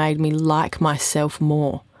cycle made me like myself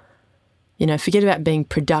more. You know, forget about being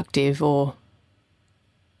productive or,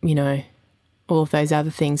 you know, all of those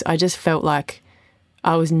other things. I just felt like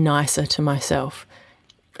I was nicer to myself.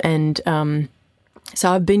 And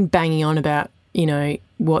so I've been banging on about, you know,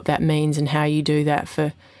 what that means and how you do that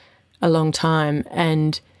for a long time.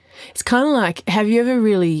 And it's kind of like, have you ever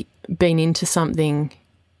really been into something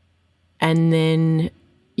and then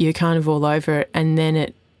you're kind of all over it and then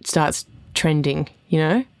it starts trending, you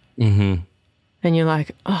know? Mm-hmm. And you're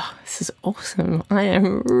like, oh, this is awesome. I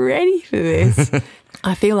am ready for this.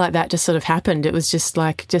 I feel like that just sort of happened. It was just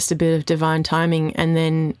like just a bit of divine timing. And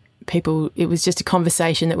then it was just a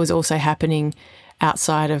conversation that was also happening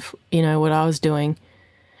outside of, you know, what I was doing.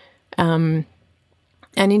 And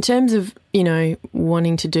in terms of, you know,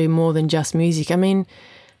 wanting to do more than just music, I mean,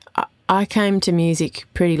 I came to music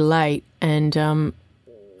pretty late and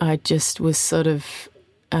I just was sort of,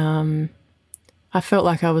 I felt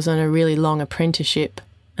like I was on a really long apprenticeship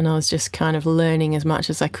and I was just kind of learning as much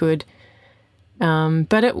as I could.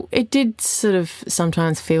 But it did sort of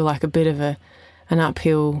sometimes feel like a bit of an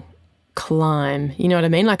uphill climb. You know what I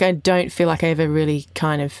mean? Like I don't feel like I ever really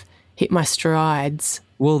kind of hit my strides.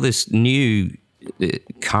 Well, this new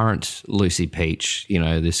current Lucy Peach, you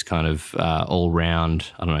know, this kind of all-round,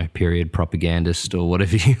 I don't know, period propagandist or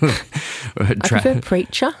whatever you I prefer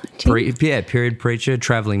preacher. Period preacher,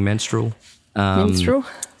 traveling minstrel. Minstrel.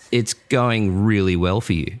 It's going really well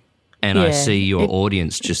for you. And I see your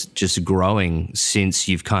audience just growing since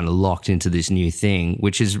you've kind of locked into this new thing,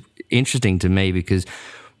 which is interesting to me because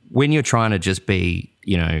when you're trying to just be,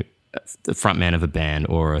 you know, the front man of a band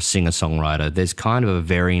or a singer-songwriter, there's kind of a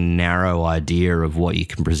very narrow idea of what you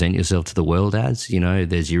can present yourself to the world as. You know,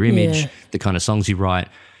 there's your image, the kind of songs you write,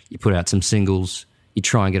 you put out some singles, you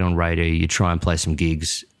try and get on radio, you try and play some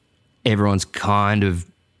gigs. Everyone's kind of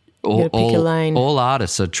all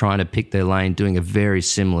artists are trying to pick their lane, doing a very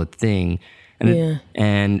similar thing.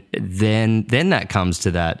 And then that comes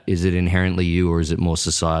to that, is it inherently you or is it more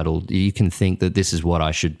societal? You can think that this is what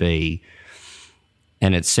I should be.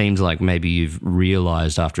 And it seems like maybe you've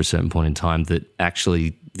realised after a certain point in time that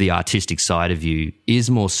actually the artistic side of you is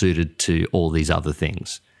more suited to all these other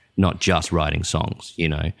things, not just writing songs, you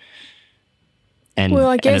know. And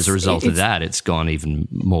as a result of that, it's gone even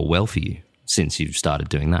more well for you since you've started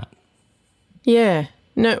doing that. Yeah.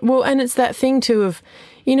 No, well, and it's that thing too of,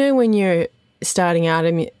 you know, when you're starting out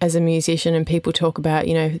as a musician and people talk about,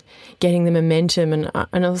 you know, getting the momentum and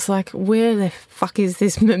I was like, where the fuck is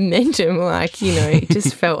this momentum? Like, you know, it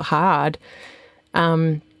just felt hard.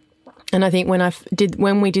 And I think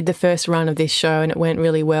when we did the first run of this show and it went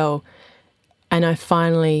really well and I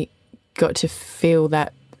finally got to feel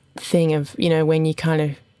that thing of, you know, when you kind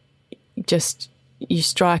of just you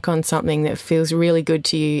strike on something that feels really good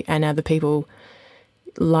to you and other people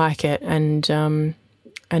like it and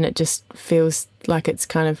it just feels like it's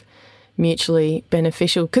kind of mutually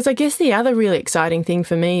beneficial. Because I guess the other really exciting thing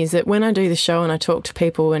for me is that when I do the show and I talk to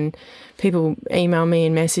people and people email me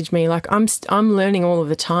and message me, like I'm learning all of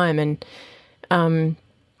the time and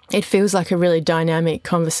it feels like a really dynamic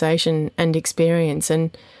conversation and experience.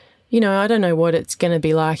 And, you know, I don't know what it's going to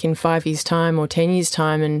be like in 5 years' time or 10 years'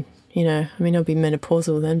 time and, you know, I mean, I'll be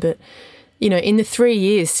menopausal then, but, you know, in the 3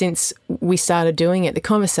 years since we started doing it, the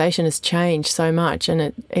conversation has changed so much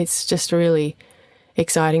and it's just really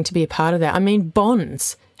exciting to be a part of that. I mean,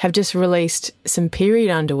 Bonds have just released some period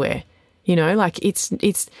underwear, you know, like it's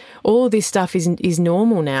all of this stuff is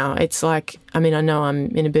normal now. It's like, I mean, I know I'm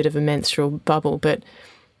in a bit of a menstrual bubble, but,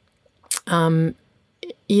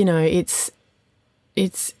 you know, it's,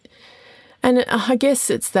 and I guess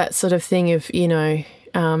it's that sort of thing of, you know,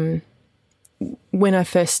 when I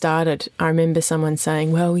first started, I remember someone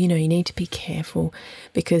saying, well, you know, you need to be careful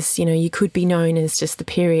because, you know, you could be known as just the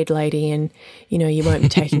period lady and, you know, you won't be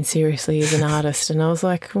taken seriously as an artist. And I was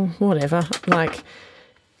like, well, whatever. Like,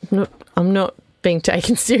 I'm not being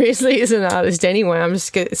taken seriously as an artist anyway.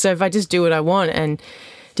 So if I just do what I want and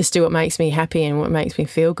just do what makes me happy and what makes me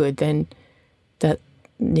feel good, then that,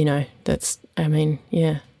 you know, that's, I mean,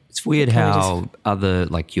 yeah. It's weird how other,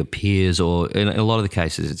 like your peers or in a lot of the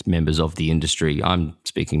cases it's members of the industry. I'm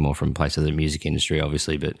speaking more from a place of the music industry,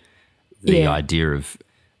 obviously, but the idea of,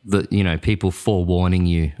 you know, people forewarning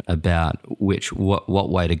you about what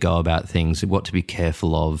way to go about things, what to be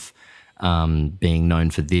careful of, being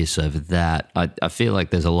known for this over that. I feel like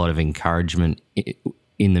there's a lot of encouragement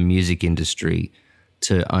in the music industry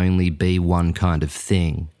to only be one kind of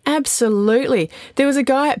thing. Absolutely. There was a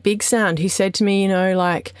guy at Big Sound who said to me, you know,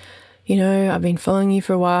 like, you know, I've been following you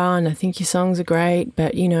for a while and I think your songs are great,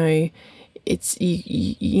 but, you know, it's,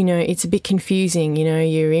 you know, it's a bit confusing, you know,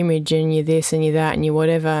 your image and your this and your that and your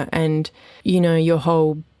whatever. And, you know, your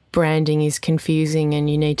whole branding is confusing and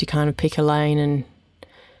you need to kind of pick a lane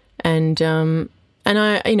and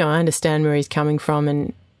I, you know, I understand where he's coming from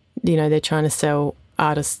and, you know, they're trying to sell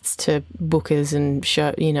artists to bookers and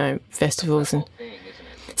show, you know, festivals and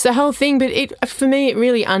it's the whole thing. But for me, it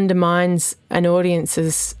really undermines an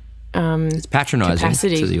audience's it's patronising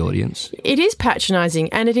capacity. To the audience. It is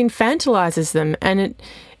patronising and it infantilises them and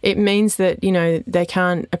it means that, you know, they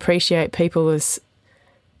can't appreciate people as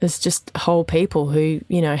just whole people who,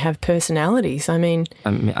 you know, have personalities. I mean,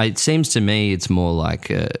 it seems to me it's more like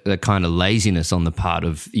a kind of laziness on the part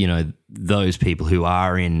of, you know, those people who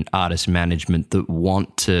are in artist management that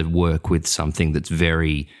want to work with something that's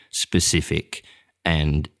very specific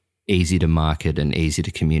and easy to market and easy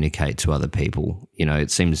to communicate to other people. You know, it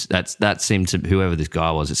seems that seemed to whoever this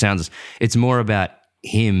guy was. It's more about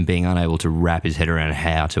him being unable to wrap his head around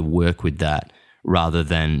how to work with that rather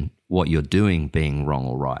than what you're doing being wrong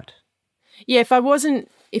or right. Yeah, if I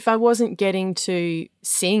wasn't getting to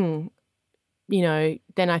sing, you know,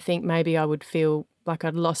 then I think maybe I would feel like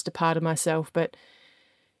I'd lost a part of myself. But,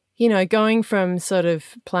 you know, going from sort of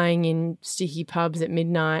playing in sticky pubs at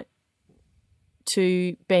midnight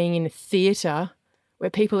to being in a theatre where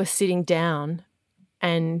people are sitting down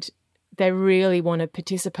and they really want to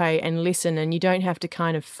participate and listen, and you don't have to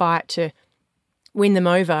kind of fight to win them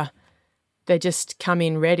over. They just come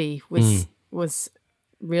in ready was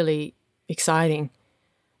really exciting.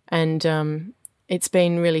 And it's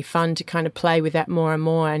been really fun to kind of play with that more and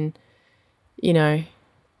more, and, you know,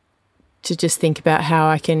 to just think about how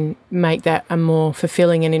I can make that a more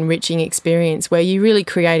fulfilling and enriching experience where you're really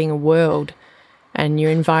creating a world and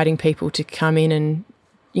you're inviting people to come in and,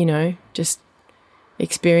 you know, just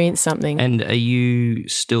experience something. And are you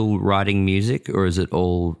still writing music, or is it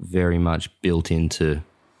all very much built into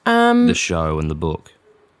the show and the book?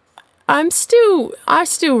 I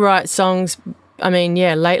still write songs. I mean,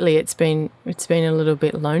 yeah, lately it's been a little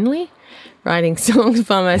bit lonely writing songs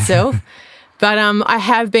by myself. But I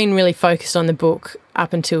have been really focused on the book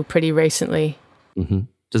up until pretty recently. Mm-hmm.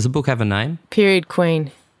 Does the book have a name? Period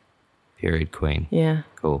Queen. Period Queen. Yeah.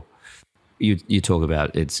 Cool. You talk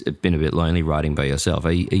about it's been a bit lonely writing by yourself.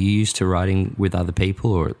 Are you used to writing with other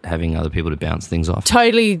people or having other people to bounce things off?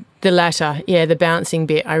 Totally the latter. Yeah, the bouncing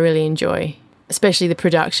bit I really enjoy, especially the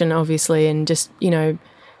production, obviously, and just, you know,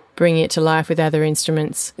 bringing it to life with other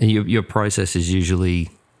instruments. And your process is usually...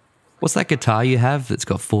 What's that guitar you have that's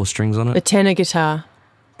got 4 strings on it? The tenor guitar.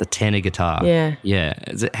 The tenor guitar. Yeah. Yeah.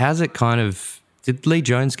 How's it kind of... Did Lee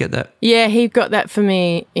Jones get that? Yeah, he got that for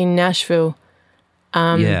me in Nashville.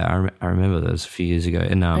 Yeah, I remember that was a few years ago.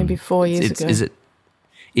 And, maybe 4 years ago.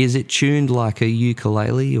 Is it tuned like a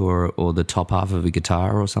ukulele or the top half of a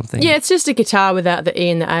guitar or something? Yeah, it's just a guitar without the E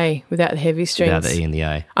and the A, without the heavy strings. Without the E and the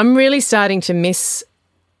A. I'm really starting to miss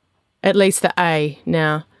at least the A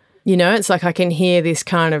now. You know, it's like I can hear this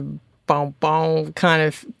kind of boom, boom, kind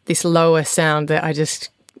of this lower sound that I just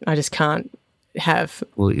can't have.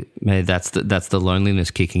 Well, maybe that's the loneliness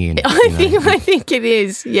kicking in. I think it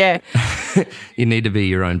is. Yeah. You need to be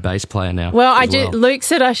your own bass player now. Well, Luke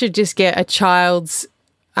said I should just get a child's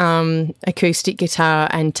acoustic guitar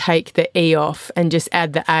and take the E off and just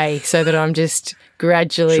add the A, so that I'm just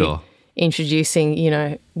gradually introducing, you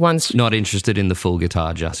know, one's not interested in the full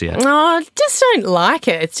guitar just yet. No, I just don't like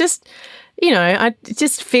it. It's just, you know, it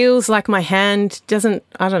just feels like my hand doesn't,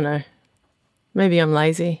 I don't know. Maybe I'm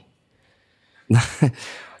lazy.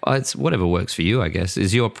 It's whatever works for you, I guess.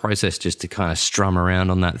 Is your process just to kind of strum around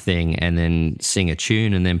on that thing and then sing a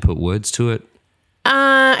tune and then put words to it?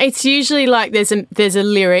 It's usually like there's a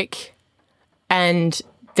lyric and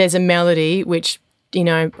there's a melody, which, you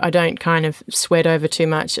know, I don't kind of sweat over too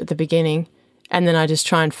much at the beginning, and then I just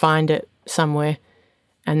try and find it somewhere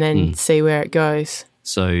and then see where it goes.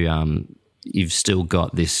 So you've still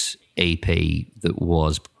got this EP that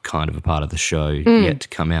was kind of a part of the show yet to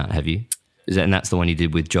come out, have you? And that's the one you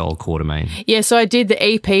did with Joel Quartermain? Yeah, so I did the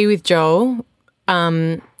EP with Joel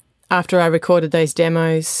after I recorded those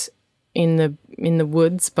demos in the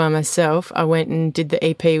woods by myself. I went and did the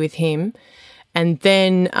EP with him, and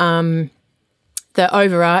then the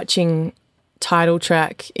overarching title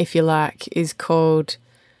track, if you like, is called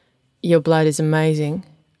Your Blood is Amazing,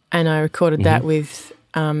 and I recorded that with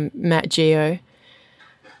Matt Geo,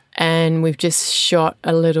 and we've just shot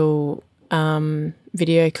a little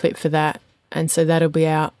video clip for that, and so that'll be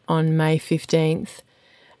out on May 15th.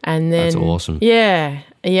 And then that's awesome. Yeah,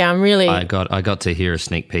 I'm really... I got to hear a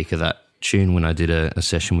sneak peek of that tune when I did a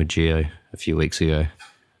session with Geo a few weeks ago,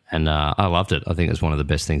 and I loved it. I think it's one of the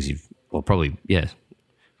best things probably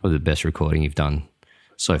the best recording you've done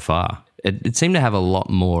so far. It seemed to have a lot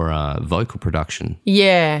more vocal production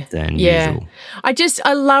than usual.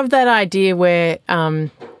 I love that idea where,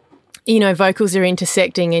 you know, vocals are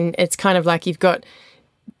intersecting, and it's kind of like you've got,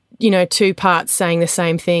 you know, two parts saying the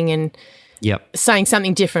same thing and saying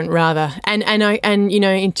something different rather. And you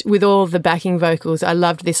know, with all the backing vocals, I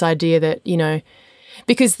loved this idea that, you know,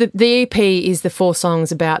 because the EP is the 4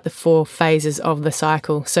 songs about the 4 phases of the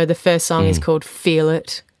cycle. So the first song is called Feel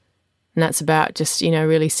It, and that's about just, you know,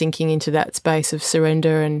 really sinking into that space of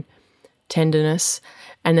surrender and tenderness.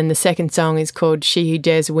 And then the second song is called She Who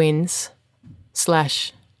Dares Wins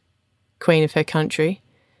 / Queen of Her Country,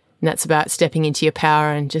 and that's about stepping into your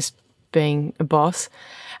power and just being a boss.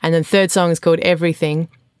 And then the third song is called Everything.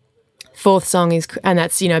 Fourth song is, and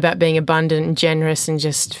that's, you know, about being abundant and generous and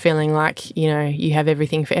just feeling like, you know, you have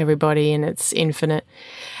everything for everybody and it's infinite.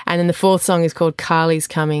 And then the fourth song is called Kali's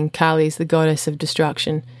Coming. Kali's the goddess of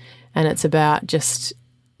destruction, and it's about just,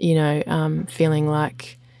 you know, feeling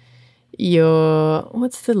like you're,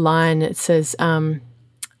 what's the line? It says, I'm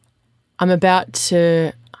about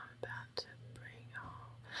to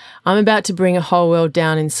bring a whole world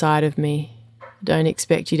down inside of me. Don't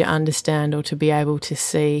expect you to understand or to be able to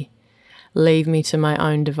see. Leave me to my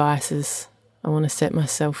own devices. I want to set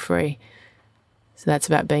myself free. So that's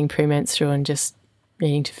about being premenstrual and just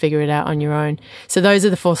needing to figure it out on your own. So those are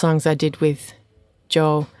the 4 songs I did with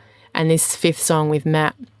Joel. And this 5th song with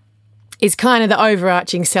Matt is kind of the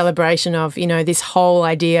overarching celebration of, you know, this whole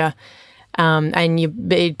idea and you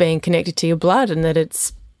being connected to your blood, and that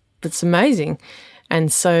it's amazing.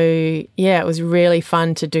 And so, yeah, it was really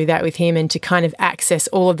fun to do that with him and to kind of access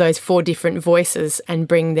all of those 4 different voices and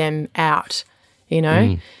bring them out, you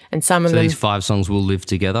know. And some of them... these 5 songs will live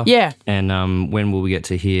together? Yeah. And when will we get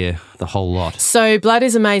to hear the whole lot? So Blood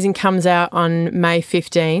is Amazing comes out on May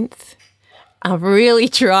 15th. I've really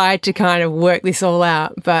tried to kind of work this all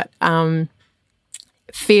out, but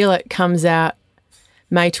Feel It comes out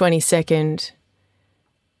May 22nd.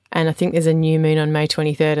 And I think there's a new moon on May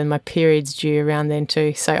 23rd, and my period's due around then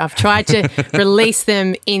too. So I've tried to release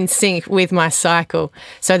them in sync with my cycle.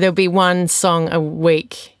 So there'll be 1 song a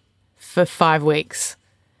week for 5 weeks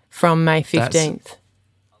from May 15th.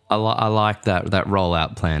 I like that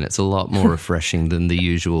rollout plan. It's a lot more refreshing than the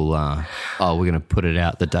usual, we're going to put it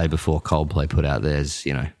out the day before Coldplay put out theirs,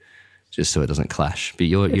 you know, just so it doesn't clash. But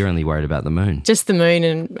you're only worried about the moon. Just the moon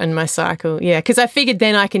and my cycle, yeah, because I figured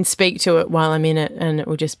then I can speak to it while I'm in it and it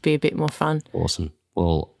will just be a bit more fun. Awesome.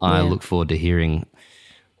 Well, I look forward to hearing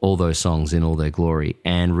all those songs in all their glory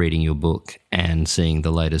and reading your book and seeing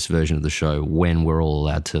the latest version of the show when we're all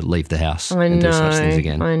allowed to leave the house and do such things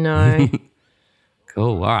again. I know.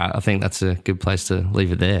 Cool. All right. I think that's a good place to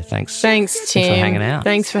leave it there. Thanks. Thanks, Tim. Thanks for hanging out.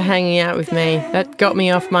 Thanks for hanging out with me. That got me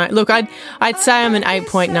off my... Look, I'd say I'm an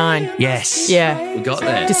 8.9. Yes. Yeah. We got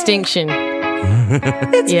there. Distinction.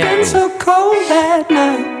 It's been so cold at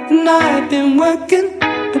night, and I've been working,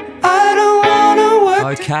 but I don't want to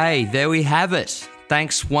work. Okay, there we have it.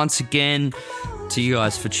 Thanks once again to you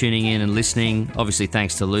guys for tuning in and listening. Obviously,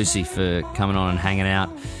 thanks to Lucy for coming on and hanging out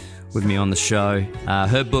with me on the show.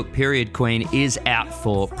 Her book, Period Queen, is out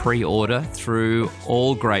for pre-order through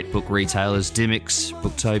all great book retailers, Dymocks,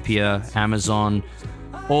 Booktopia, Amazon,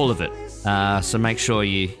 all of it. So make sure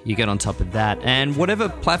you get on top of that. And whatever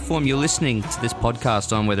platform you're listening to this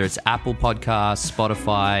podcast on, whether it's Apple Podcasts,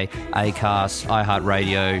 Spotify, Acast,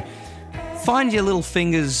 iHeartRadio, find your little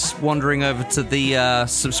fingers wandering over to the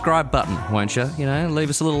subscribe button, won't you? You know, leave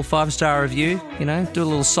us a little 5-star review, you know, do a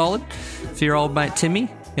little solid for your old mate Timmy.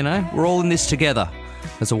 You know, we're all in this together,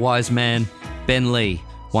 as a wise man, Ben Lee,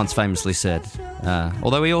 once famously said.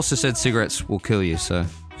 Although he also said cigarettes will kill you, so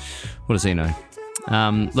what does he know?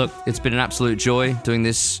 Look, it's been an absolute joy doing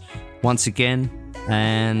this once again,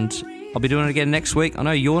 and I'll be doing it again next week. I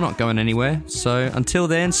know you're not going anywhere, so until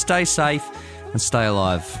then, stay safe and stay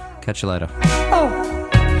alive. Catch you later. Oh,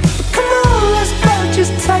 come on, let's go,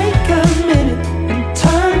 just take a minute and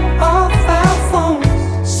turn off our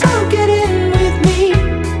phones. So get in with me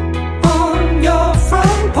on your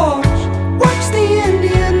front porch. Watch the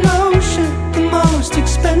Indian Ocean, the most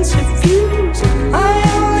expensive views I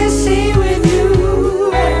only see with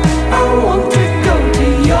you. I want to go to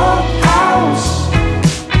your house.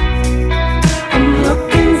 I'm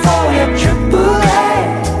looking for your AAA.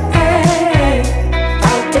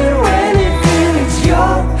 I'll do anything, it's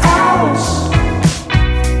your house.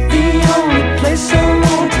 The only place I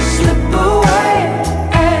want to slip away.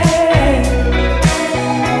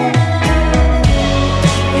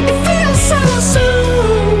 It feels so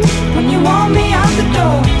soon when you want me out the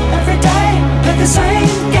door every day. But the same